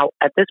know." Now,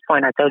 at this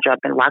point, I told you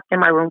I've been locked in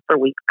my room for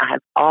weeks. I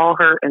have all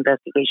her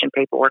investigation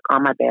paperwork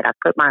on my bed. I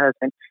put my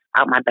husband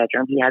out my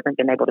bedroom. He hasn't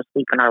been able to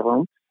sleep in our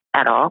room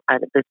at all.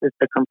 This is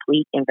the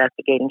complete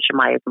investigating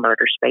Shemaya's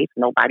murder space.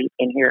 Nobody's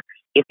in here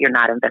if you're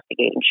not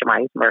investigating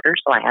Shemaya's murder.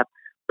 So I have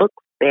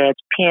books, beds,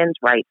 pens,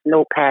 writes,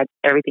 notepads,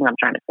 everything I'm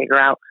trying to figure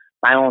out.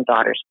 My own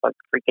daughter's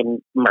freaking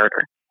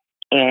murder.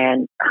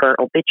 And her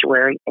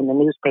obituary in the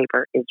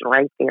newspaper is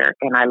right there.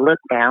 And I look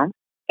down,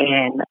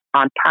 and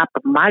on top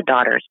of my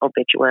daughter's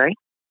obituary,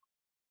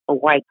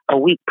 a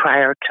week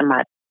prior to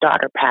my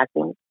daughter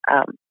passing,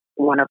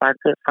 one of our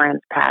good friends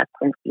passed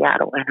in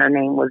Seattle, and her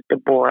name was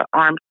Deborah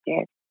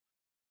Armstead.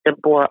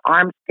 Deborah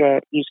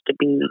Armstead used to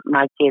be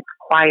my kid's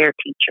choir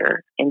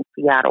teacher in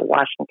Seattle,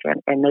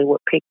 Washington, and they would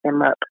pick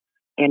them up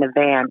in a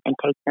van and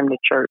take them to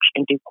church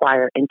and do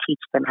choir and teach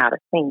them how to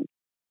sing.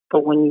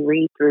 But when you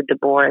read through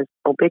Deborah's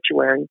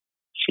obituary,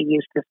 she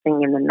used to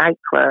sing in the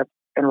nightclub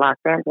in Los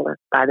Angeles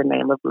by the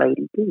name of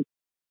Lady D.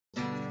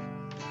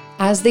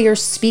 As they are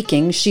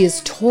speaking, she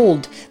is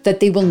told that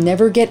they will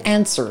never get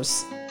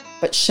answers,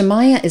 but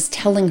Shemaiah is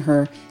telling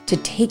her to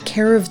take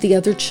care of the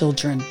other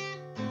children,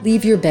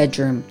 leave your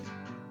bedroom,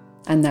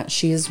 and that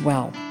she is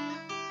well.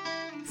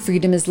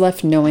 Freedom is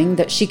left knowing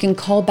that she can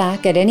call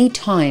back at any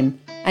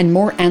time and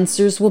more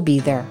answers will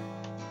be there.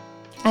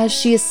 As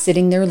she is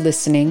sitting there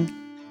listening,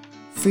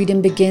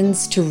 Freedom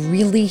begins to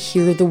really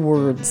hear the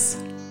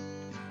words.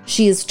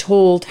 She is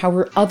told how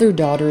her other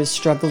daughter is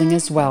struggling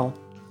as well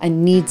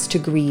and needs to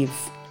grieve.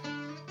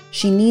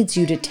 She needs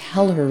you to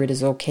tell her it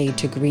is okay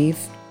to grieve.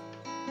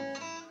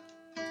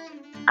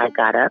 I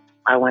got up.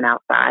 I went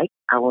outside.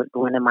 I was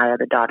going in my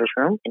other daughter's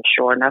room. And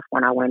sure enough,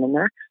 when I went in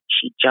there,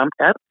 she jumped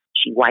up.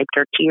 She wiped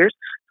her tears.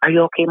 Are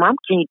you okay, Mom?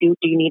 Do you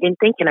need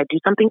anything? Can I do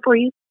something for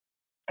you?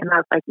 And I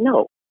was like,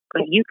 no,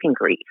 but you can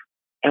grieve.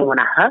 And when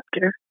I hugged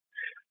her,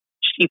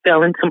 she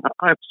fell into my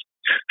arms.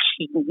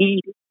 She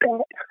needed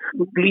that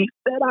relief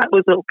that I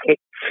was okay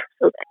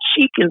so that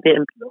she can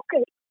then be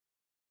okay.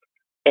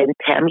 And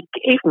Tammy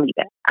gave me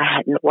that. I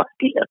had no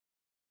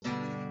idea.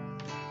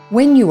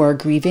 When you are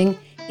grieving,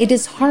 it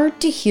is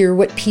hard to hear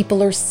what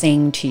people are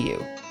saying to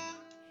you.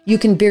 You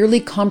can barely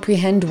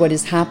comprehend what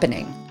is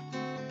happening.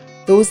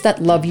 Those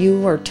that love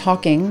you are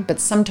talking,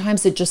 but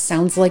sometimes it just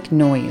sounds like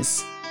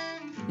noise.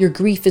 Your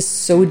grief is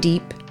so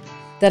deep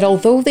that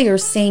although they are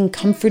saying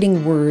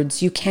comforting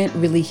words, you can't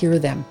really hear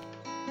them.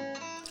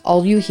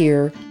 All you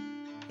hear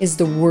is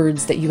the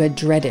words that you had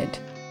dreaded,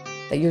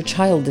 that your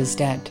child is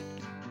dead.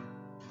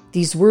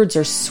 These words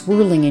are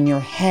swirling in your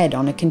head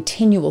on a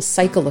continual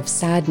cycle of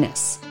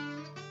sadness.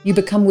 You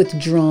become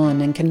withdrawn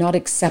and cannot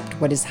accept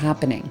what is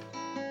happening.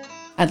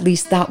 At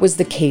least that was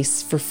the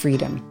case for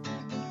Freedom.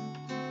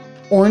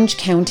 Orange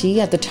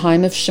County, at the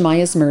time of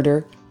Shemaiah's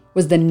murder,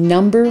 was the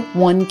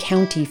 #1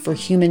 county for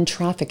human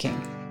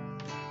trafficking.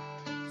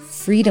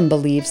 Freedom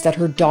believes that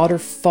her daughter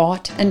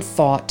fought and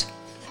fought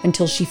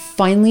until she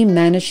finally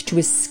managed to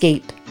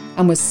escape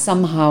and was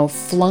somehow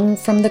flung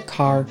from the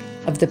car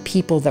of the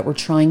people that were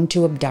trying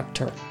to abduct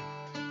her.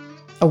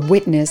 A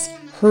witness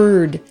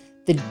heard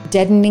the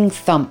deadening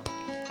thump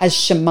as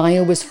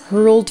Shemaiah was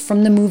hurled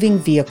from the moving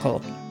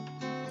vehicle.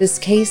 This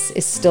case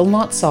is still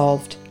not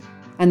solved,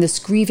 and this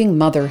grieving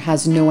mother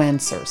has no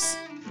answers.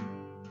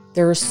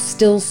 There are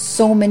still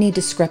so many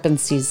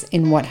discrepancies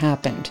in what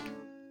happened.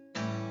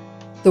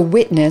 The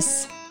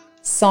witness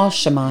saw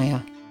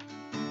Shemaiah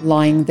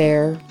lying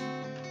there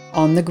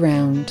on the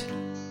ground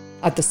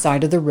at the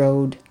side of the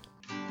road,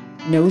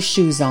 no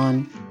shoes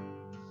on,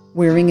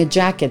 wearing a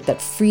jacket that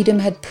Freedom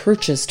had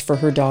purchased for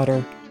her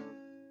daughter.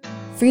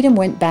 Freedom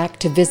went back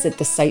to visit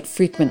the site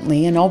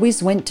frequently and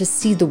always went to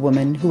see the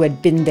woman who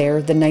had been there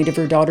the night of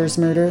her daughter's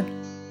murder.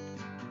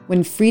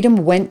 When Freedom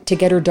went to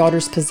get her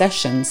daughter's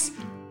possessions,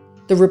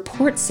 the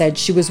report said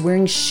she was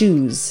wearing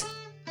shoes,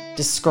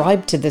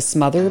 described to this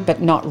mother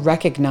but not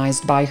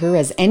recognized by her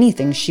as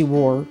anything she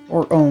wore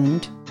or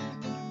owned,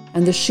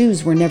 and the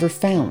shoes were never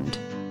found.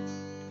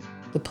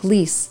 The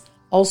police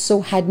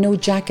also had no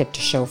jacket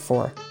to show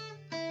for.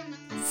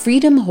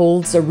 Freedom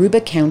holds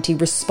Aruba County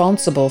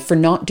responsible for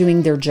not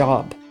doing their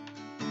job.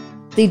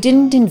 They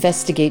didn't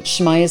investigate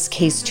Shemaiah's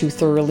case too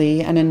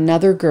thoroughly, and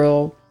another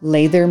girl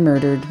lay there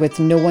murdered with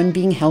no one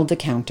being held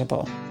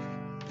accountable.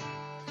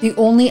 The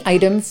only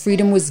item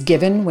Freedom was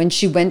given when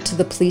she went to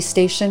the police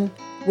station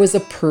was a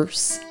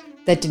purse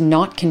that did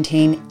not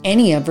contain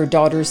any of her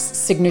daughter's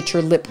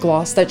signature lip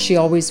gloss that she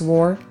always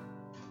wore.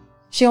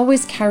 She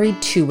always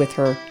carried 2 with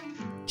her,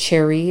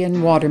 cherry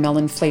and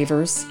watermelon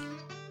flavors.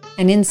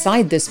 And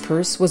inside this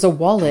purse was a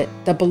wallet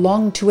that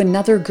belonged to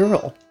another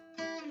girl.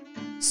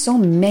 So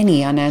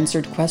many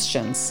unanswered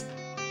questions.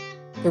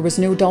 There was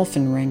no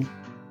dolphin ring.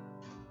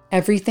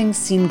 Everything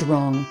seemed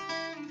wrong.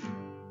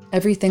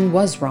 Everything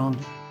was wrong.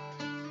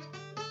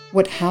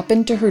 What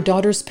happened to her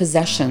daughter's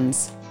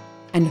possessions,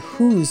 and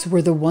whose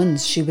were the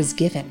ones she was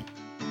given?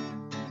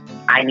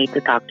 I need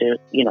to talk to,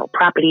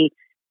 property.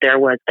 There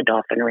was a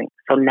dolphin ring.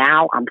 So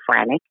now I'm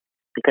frantic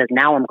because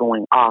now I'm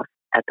going off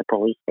at the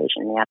police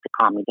station. They have to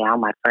calm me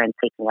down. My friend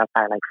takes me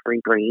outside like free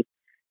breathe.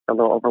 A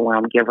little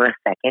overwhelmed. Give her a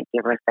second.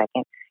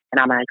 And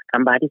I'm like,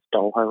 somebody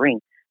stole her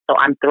ring. So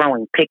I'm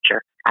throwing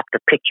picture after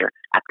picture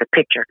after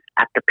picture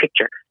after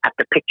picture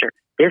after picture.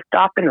 This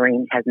dolphin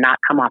ring has not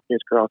come off this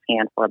girl's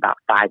hand for about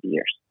 5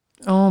 years.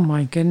 Oh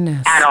my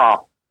goodness. At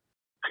all.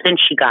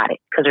 Since she got it,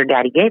 because her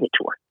daddy gave it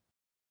to her.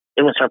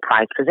 It was her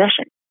prized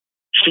possession.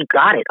 She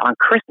got it on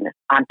Christmas,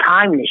 on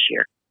time this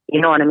year. You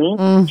know what I mean?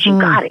 Mm-hmm. She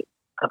got it.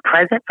 A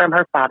present from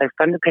her father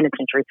from the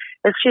penitentiary.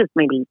 She was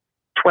maybe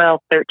 12,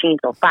 13,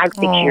 so 5, 6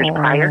 years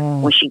prior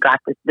when she got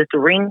this. This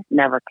ring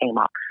never came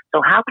off.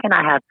 So how can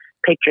I have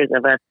pictures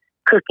of us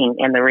cooking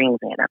and the rings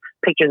in her?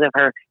 Pictures of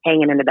her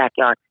hanging in the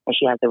backyard and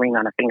she has the ring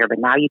on her finger. But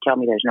now you tell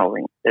me there's no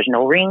ring. There's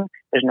no ring,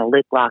 there's no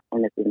lip gloss,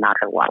 and this is not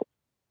her wallet.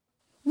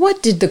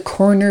 What did the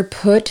coroner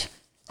put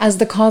as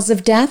the cause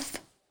of death?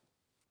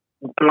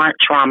 Blunt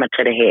trauma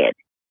to the head.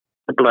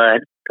 The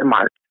blood, the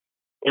mark.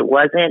 It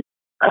wasn't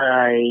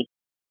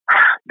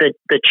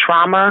the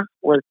trauma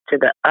was to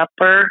the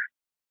upper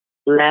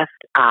left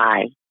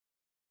eye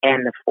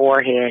and the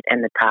forehead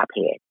and the top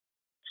head.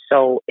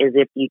 So as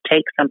if you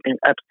take something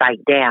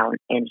upside down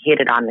and hit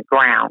it on the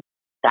ground,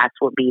 that's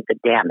what be the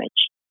damage.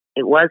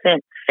 It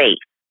wasn't face.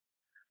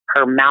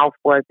 Her mouth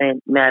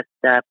wasn't messed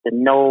up. The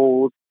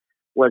nose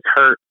was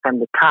hurt from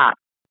the top.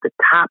 The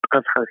top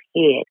of her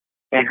head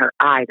and her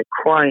eye, the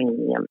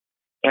cranium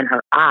in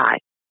her eye,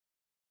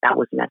 that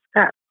was messed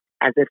up.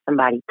 As if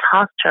somebody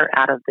tossed her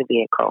out of the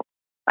vehicle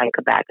like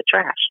a bag of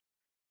trash.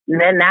 And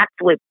then that's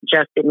what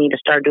justed me to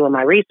start doing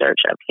my research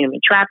of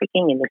human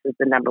trafficking, and this is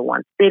the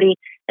 #1 city.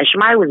 And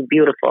Shemaya was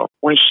beautiful.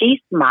 When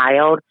she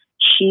smiled,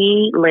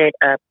 she lit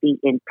up the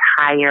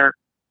entire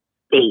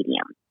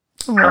stadium.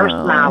 Her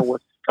smile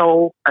was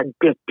so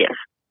addictive,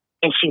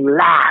 and she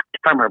laughed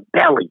from her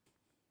belly.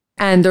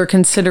 And they're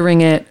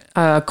considering it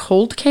a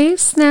cold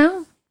case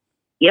now?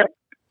 Yep.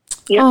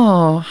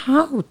 Oh,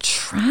 how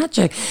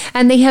tragic.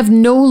 And they have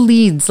no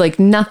leads, like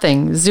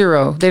nothing,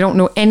 zero. They don't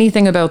know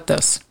anything about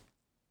this.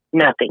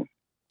 Nothing.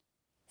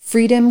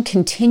 Freedom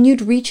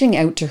continued reaching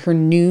out to her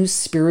new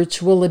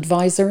spiritual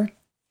advisor.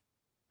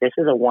 This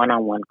is a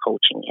one-on-one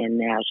coaching, and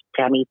now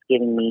Tammy's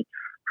giving me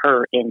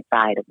her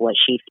insight of what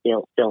she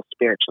feels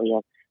spiritually,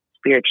 of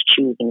spirits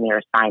choosing their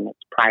assignments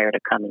prior to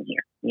coming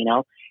here, you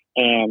know?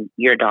 And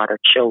your daughter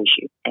chose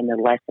you. And the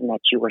lesson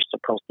that you were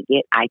supposed to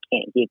get, I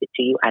can't give it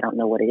to you. I don't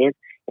know what it is.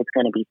 It's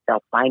going to be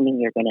self-finding.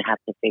 You're going to have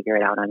to figure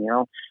it out on your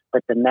own.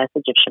 But the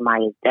message of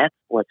Shemaya's death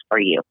was for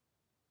you.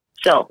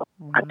 So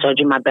I told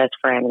you my best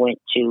friend went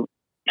to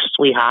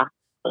Sweha,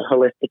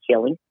 holistic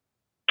healing.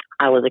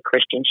 I was a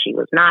Christian. She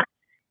was not.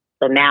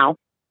 So now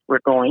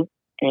we're going,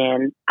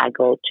 and I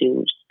go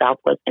to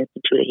Southwest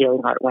Institute of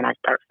Healing Heart when I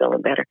start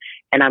feeling better.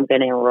 And I'm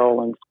going to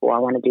enroll in school. I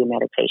want to do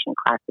meditation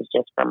classes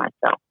just for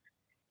myself.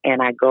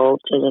 And I go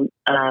to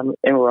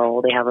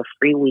enroll. They have a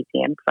free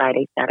weekend,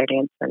 Friday, Saturday,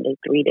 and Sunday,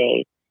 3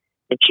 days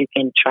that you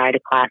can try the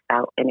class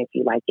out. And if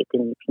you like it,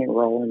 then you can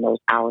enroll, and those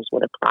hours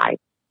would apply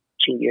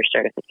to your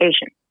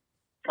certification.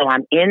 So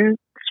I'm in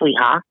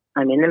Sweha.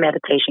 I'm in the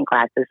meditation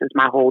class. This is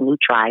my whole new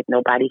tribe.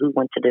 Nobody who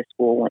went to this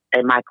school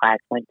in my class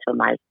went to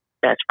my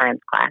best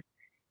friend's class.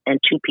 And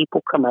 2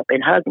 people come up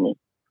and hug me.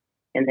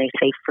 And they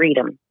say,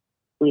 Freedom,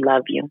 we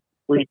love you.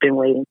 We've been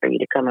waiting for you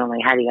to come. And I'm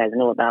like, how do you guys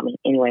know about me?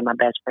 Anyway, my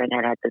best friend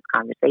had this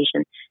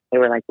conversation. They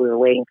were like, we were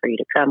waiting for you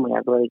to come. We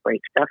have really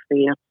great stuff for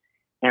you.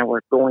 And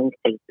we're going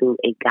to do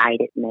a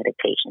guided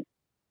meditation.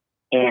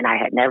 And I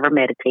had never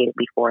meditated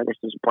before. This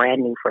is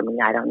brand new for me.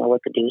 I don't know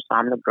what to do. So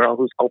I'm the girl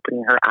who's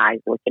opening her eyes,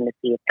 looking to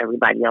see if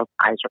everybody else's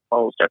eyes are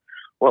closed or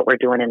what we're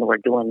doing. And we're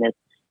doing this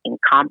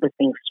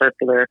encompassing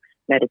circular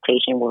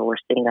meditation where we're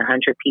sitting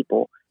 100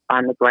 people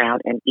on the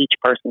ground, and each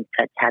person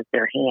has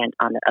their hand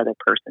on the other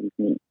person's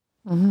knee.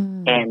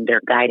 Mm-hmm. And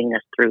they're guiding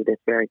us through this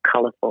very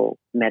colorful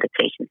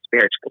meditation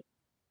spiritually.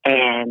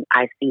 And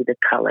I see the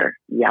color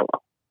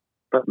yellow,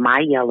 but my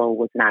yellow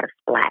was not a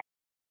splat.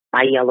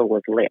 My yellow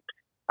was lips,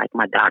 like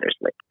my daughter's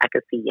lips. I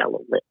could see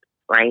yellow lips,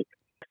 right?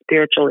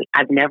 Spiritually,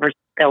 I've never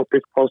felt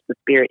this close to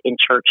spirit in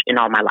church in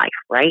all my life,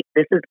 right?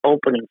 This is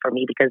opening for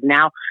me because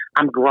now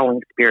I'm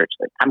growing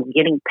spiritually. I'm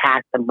getting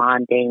past the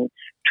mundane,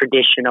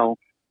 traditional,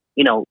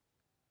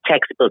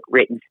 textbook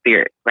written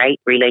spirit, right?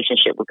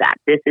 Relationship with God.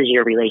 This is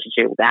your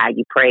relationship with God.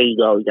 You pray, you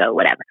go,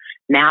 whatever.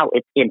 Now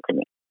it's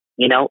intimate.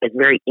 It's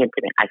very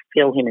intimate. I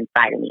feel him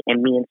inside of me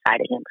and me inside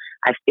of him.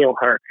 I feel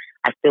her.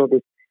 I feel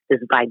this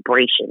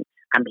vibration.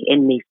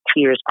 These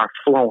tears are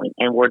flowing,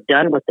 and we're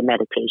done with the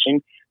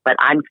meditation, but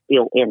I'm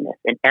still in this,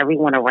 and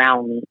everyone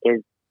around me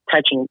is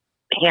touching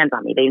hands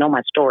on me. They know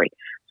my story.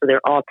 So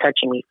they're all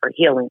touching me for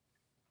healing.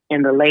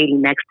 And the lady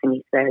next to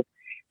me says,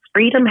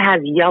 Freedom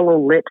has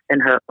yellow lips in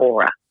her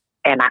aura.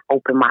 And I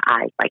open my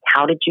eyes, like,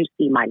 how did you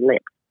see my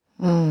lips?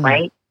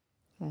 Right?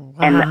 Wow.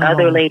 And the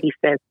other lady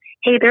says,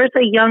 hey, there's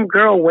a young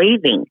girl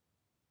waving,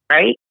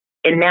 right?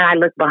 And then I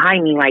look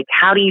behind me like,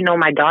 how do you know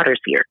my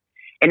daughter's here?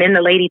 And then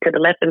the lady to the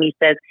left of me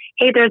says,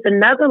 hey, there's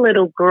another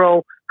little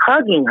girl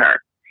hugging her.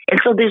 And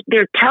so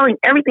they're telling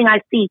everything I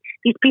see,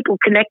 these people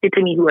connected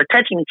to me who are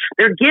touching me,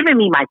 they're giving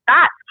me my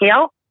thoughts,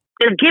 Kel.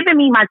 They're giving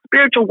me my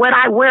spiritual, where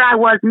I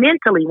was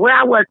mentally, where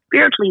I was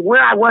spiritually,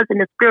 where I was in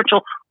the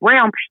spiritual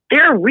realm.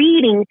 They're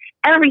reading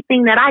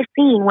everything that I've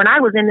seen when I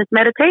was in this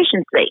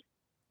meditation state.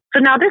 So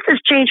now this has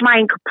changed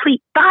my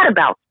complete thought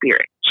about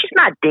spirit. She's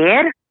not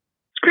dead.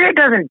 Spirit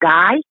doesn't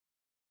die.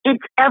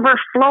 It's ever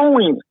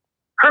flowing.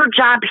 Her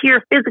job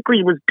here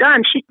physically was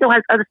done. She still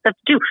has other stuff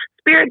to do.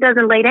 Spirit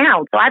doesn't lay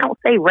down. So I don't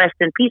say rest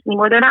in peace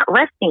anymore. They're not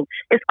resting.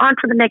 It's on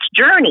to the next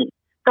journey.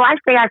 So I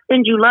say I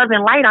send you love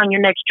and light on your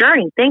next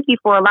journey. Thank you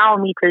for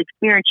allowing me to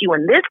experience you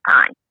in this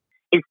time.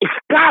 It's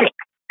static.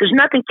 There's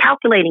nothing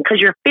calculating because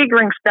you're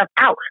figuring stuff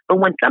out. But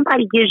when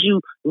somebody gives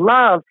you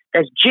love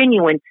that's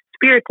genuine,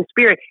 spirit to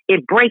spirit,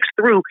 it breaks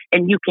through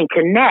and you can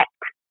connect.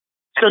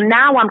 So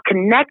now I'm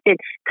connected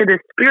to the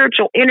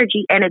spiritual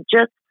energy and it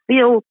just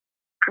feels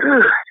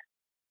good.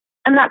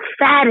 I'm not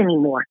sad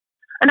anymore.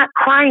 I'm not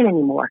crying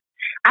anymore.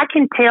 I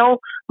can tell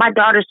my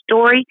daughter's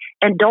story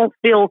and don't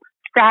feel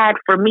sad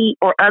for me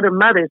or other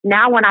mothers.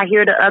 Now when I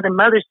hear the other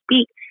mothers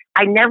speak,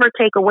 I never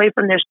take away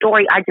from their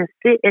story. I just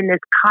sit in this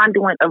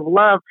conduit of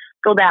love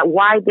so that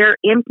while they're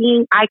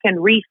emptying, I can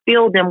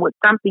refill them with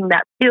something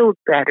that feels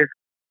better.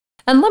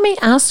 And let me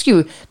ask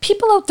you,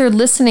 people out there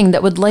listening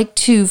that would like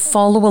to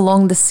follow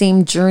along the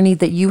same journey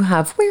that you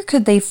have, where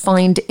could they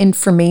find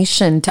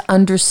information to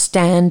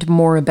understand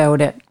more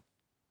about it?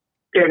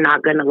 They're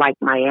not going to like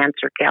my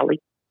answer, Kelly.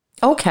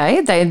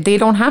 Okay, they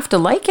don't have to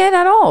like it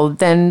at all.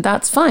 Then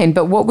that's fine.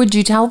 But what would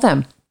you tell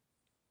them?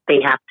 They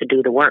have to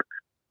do the work.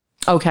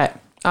 Okay,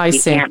 I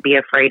see. You can't be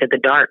afraid of the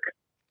dark.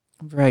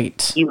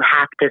 Right. You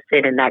have to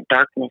sit in that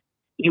darkness.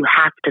 You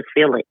have to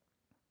feel it.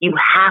 You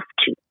have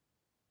to.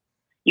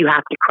 You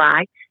have to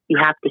cry. You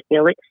have to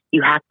feel it.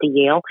 You have to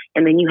yell.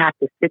 And then you have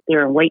to sit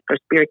there and wait for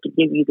Spirit to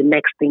give you the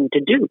next thing to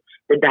do.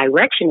 The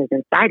direction is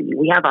inside of you.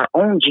 We have our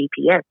own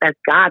GPS. That's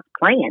God's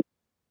plan.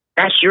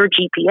 That's your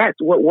GPS.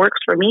 What works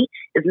for me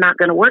is not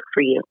going to work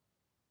for you.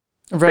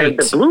 Right.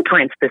 The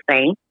blueprint's the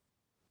same.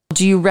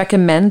 Do you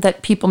recommend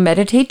that people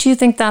meditate? Do you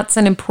think that's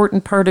an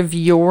important part of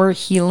your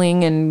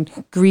healing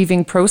and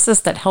grieving process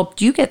that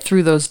helped you get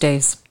through those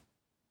days?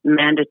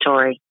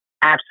 Mandatory.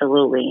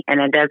 Absolutely. And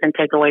it doesn't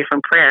take away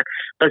from prayer.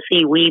 But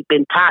see, we've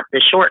been taught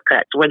the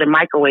shortcuts. We're the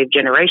microwave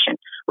generation.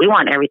 We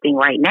want everything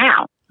right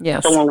now.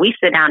 Yes. So when we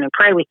sit down and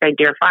pray, we say,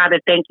 Dear Father,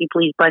 thank you.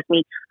 Please bless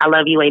me. I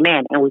love you.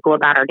 Amen. And we go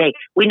about our day.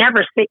 We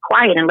never sit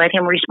quiet and let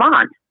him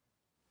respond.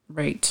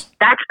 Right.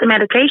 That's the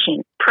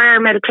meditation. Prayer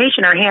and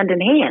meditation are hand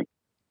in hand.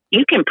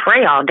 You can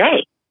pray all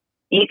day.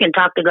 You can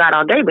talk to God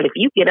all day. But if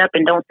you get up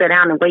and don't sit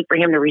down and wait for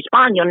him to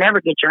respond, you'll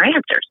never get your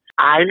answers.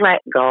 I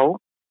let go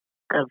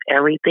of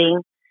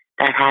everything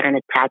that had an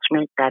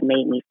attachment that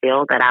made me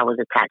feel that I was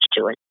attached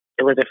to it.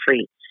 It was a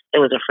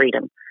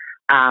freedom.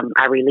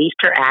 I released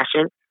her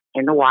ashes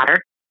in the water.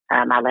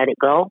 I let it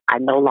go. I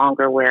no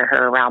longer wear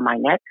her around my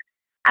neck.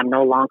 I'm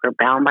no longer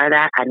bound by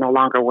that. I no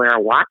longer wear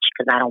a watch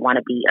because I don't want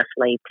to be a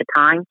slave to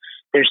time.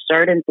 There's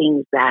certain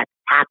things that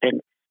happen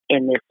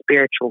in this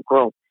spiritual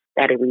growth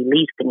that it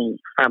released me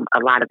from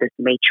a lot of this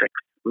matrix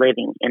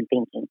living and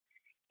thinking.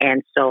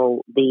 And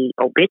so the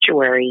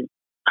obituary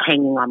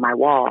hanging on my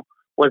wall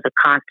was a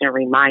constant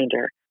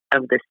reminder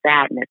of the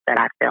sadness that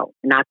I felt,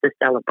 not the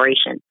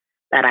celebration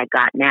that I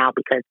got now,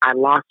 because I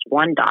lost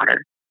one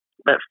daughter,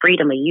 but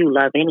Freedom of You,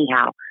 Love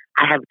Anyhow,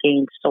 I have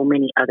gained so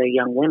many other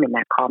young women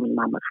that call me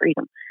Mama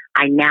Freedom.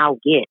 I now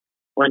get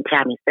when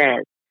Tammy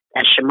says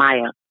that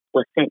Shemaiah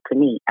was sent to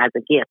me as a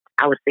gift.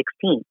 I was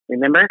 16,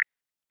 remember?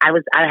 I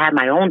had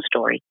my own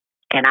story,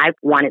 and I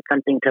wanted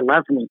something to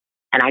love me,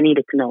 and I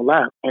needed to know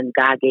love, and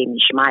God gave me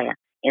Shemaiah,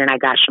 and I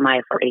got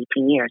Shemaiah for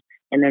 18 years,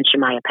 and then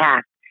Shemaiah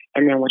passed,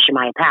 and then when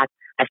Shemaiah passed,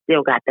 I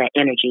still got that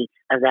energy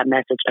of that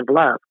message of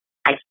love.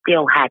 I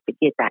still had to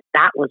get that.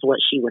 That was what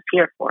she was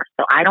here for.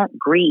 So I don't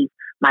grieve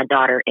my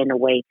daughter in a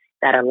way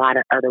that a lot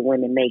of other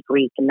women may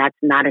grieve, and that's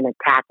not an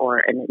attack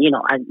or,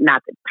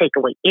 not to take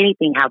away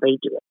anything how they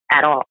do it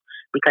at all,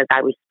 because I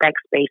respect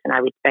space and I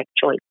respect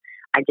choice.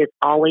 I just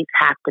always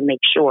have to make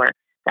sure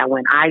that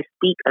when I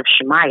speak of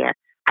Shemaiah,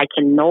 I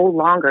can no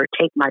longer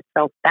take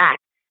myself back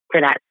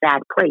to that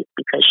sad place,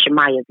 because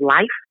Shemaiah's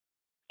life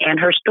and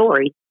her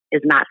story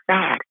is not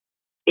sad.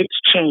 It's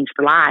changed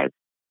lives.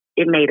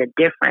 It made a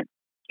difference.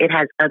 It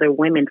has other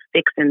women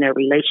fixing their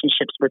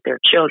relationships with their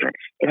children.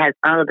 It has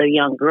other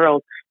young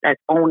girls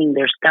that's owning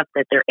their stuff,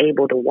 that they're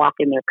able to walk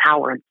in their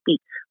power and speak.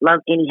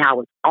 Love Anyhow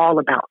is all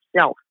about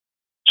self,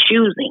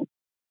 choosing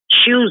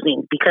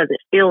because it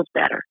feels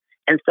better.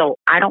 And so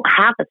I don't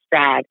have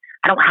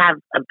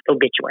an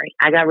obituary.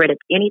 I got rid of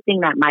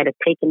anything that might have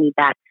taken me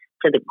back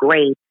to the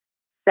grave,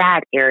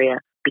 sad area,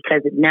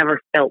 because it never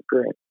felt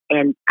good.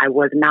 And I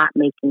was not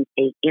making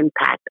an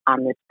impact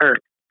on this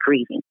earth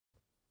grieving.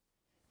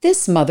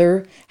 This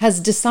mother has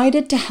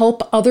decided to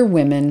help other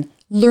women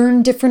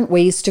learn different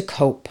ways to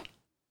cope,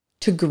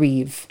 to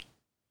grieve,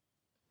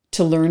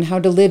 to learn how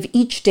to live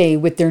each day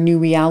with their new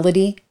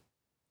reality,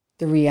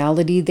 the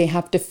reality they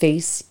have to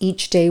face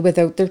each day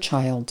without their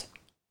child.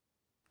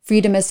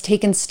 Freedom has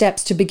taken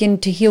steps to begin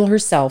to heal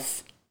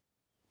herself,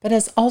 but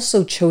has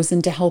also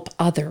chosen to help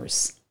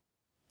others.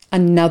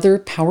 Another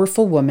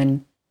powerful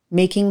woman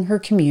making her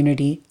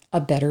community a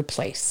better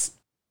place.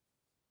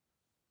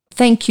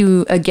 Thank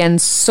you again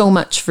so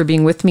much for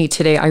being with me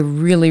today. I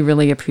really,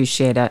 really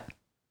appreciate it.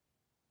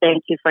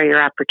 Thank you for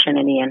your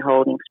opportunity and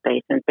holding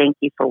space, and thank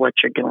you for what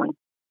you're doing.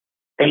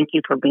 Thank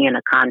you for being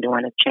a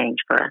conduit of change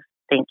for us.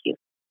 Thank you.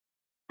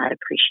 I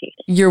appreciate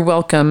it. You're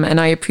welcome, and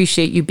I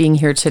appreciate you being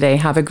here today.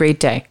 Have a great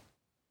day.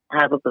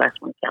 Have a blessed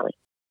one, Kelly.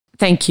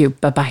 Thank you.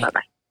 Bye-bye.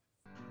 Bye-bye.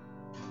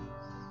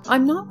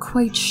 I'm not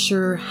quite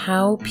sure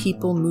how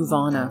people move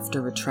on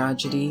after a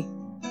tragedy.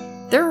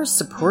 There are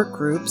support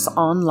groups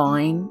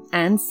online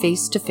and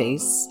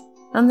face-to-face,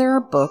 and there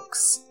are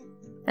books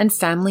and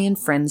family and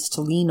friends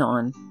to lean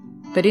on.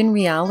 But in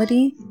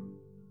reality,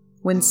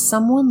 when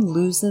someone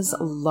loses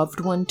a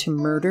loved one to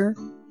murder,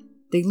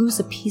 they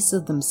lose a piece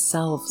of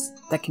themselves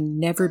that can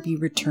never be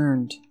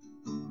returned.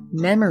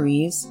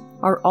 Memories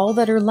are all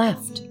that are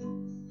left.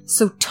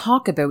 So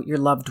talk about your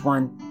loved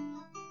one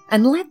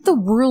and let the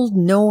world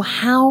know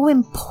how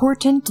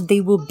important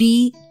they will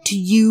be to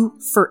you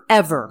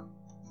forever.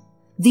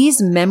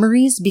 These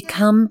memories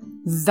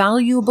become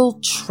valuable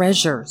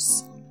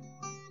treasures.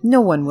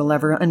 No one will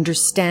ever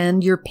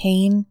understand your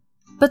pain,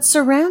 but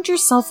surround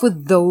yourself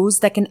with those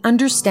that can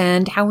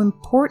understand how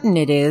important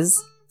it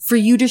is for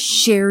you to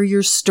share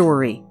your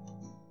story.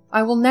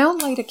 I will now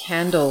light a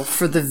candle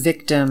for the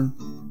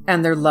victim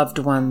and their loved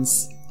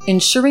ones,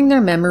 ensuring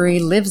their memory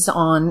lives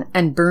on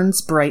and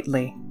burns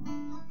brightly.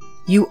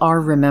 You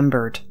are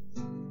remembered.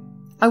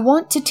 I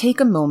want to take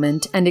a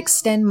moment and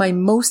extend my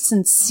most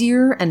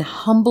sincere and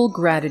humble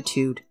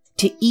gratitude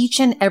to each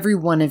and every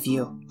one of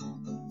you.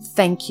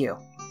 Thank you.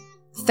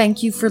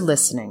 Thank you for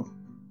listening.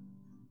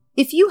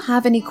 If you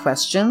have any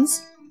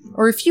questions,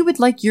 or if you would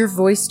like your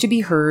voice to be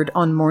heard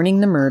on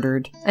Mourning the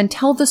Murdered and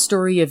tell the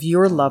story of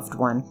your loved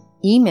one,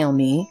 email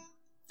me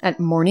at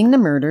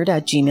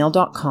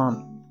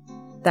mourningthemurdered@gmail.com.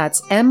 That's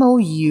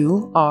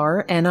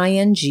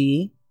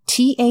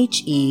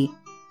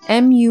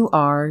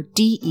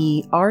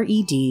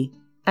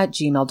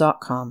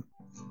mourningthemurdered@gmail.com.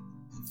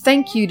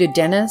 Thank you to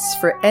Dennis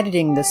for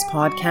editing this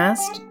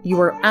podcast.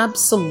 You are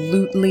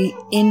absolutely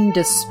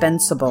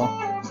indispensable.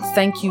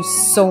 Thank you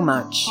so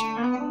much.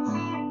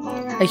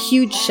 A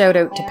huge shout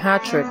out to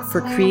Patrick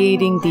for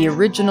creating the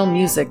original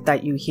music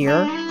that you hear.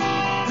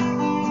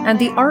 And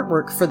the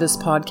artwork for this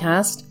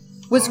podcast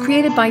was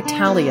created by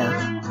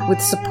Talia with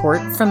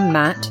support from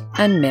Matt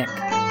and Mick.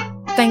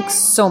 Thanks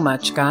so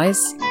much,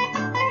 guys.